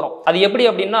மாற்றங்கள் கொண்டு வரும். அது எப்படி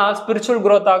அப்படின்னா ஸ்பிரிச்சுவல்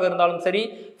growth-ஆக இருந்தாலும் சரி,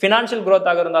 ஃபினான்ஷியல்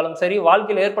growth-ஆக இருந்தாலும் சரி,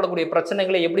 வாழ்க்கையில் ஏற்படக்கூடிய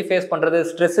பிரச்சனைகளை எப்படி ஃபேஸ் பண்றது,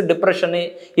 ஸ்ட்ரெஸ், டிப்ரெஷனு,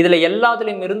 இதுல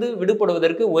எல்லாத்துலயும் இருந்து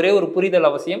விடுபடுவதற்கு ஒரே ஒரு புரிதல்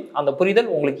அவசியம். அந்த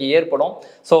புரிதல் உங்களுக்கு ஏற்படும்.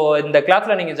 ஸோ இந்த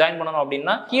கிளாஸ்ல நீங்க ஜாயின் பண்ணணும்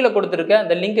அப்படின்னா கீழே கொடுத்துருக்க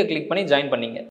அந்த லிங்கை கிளிக் பண்ணி ஜாயின் பண்ணீங்க.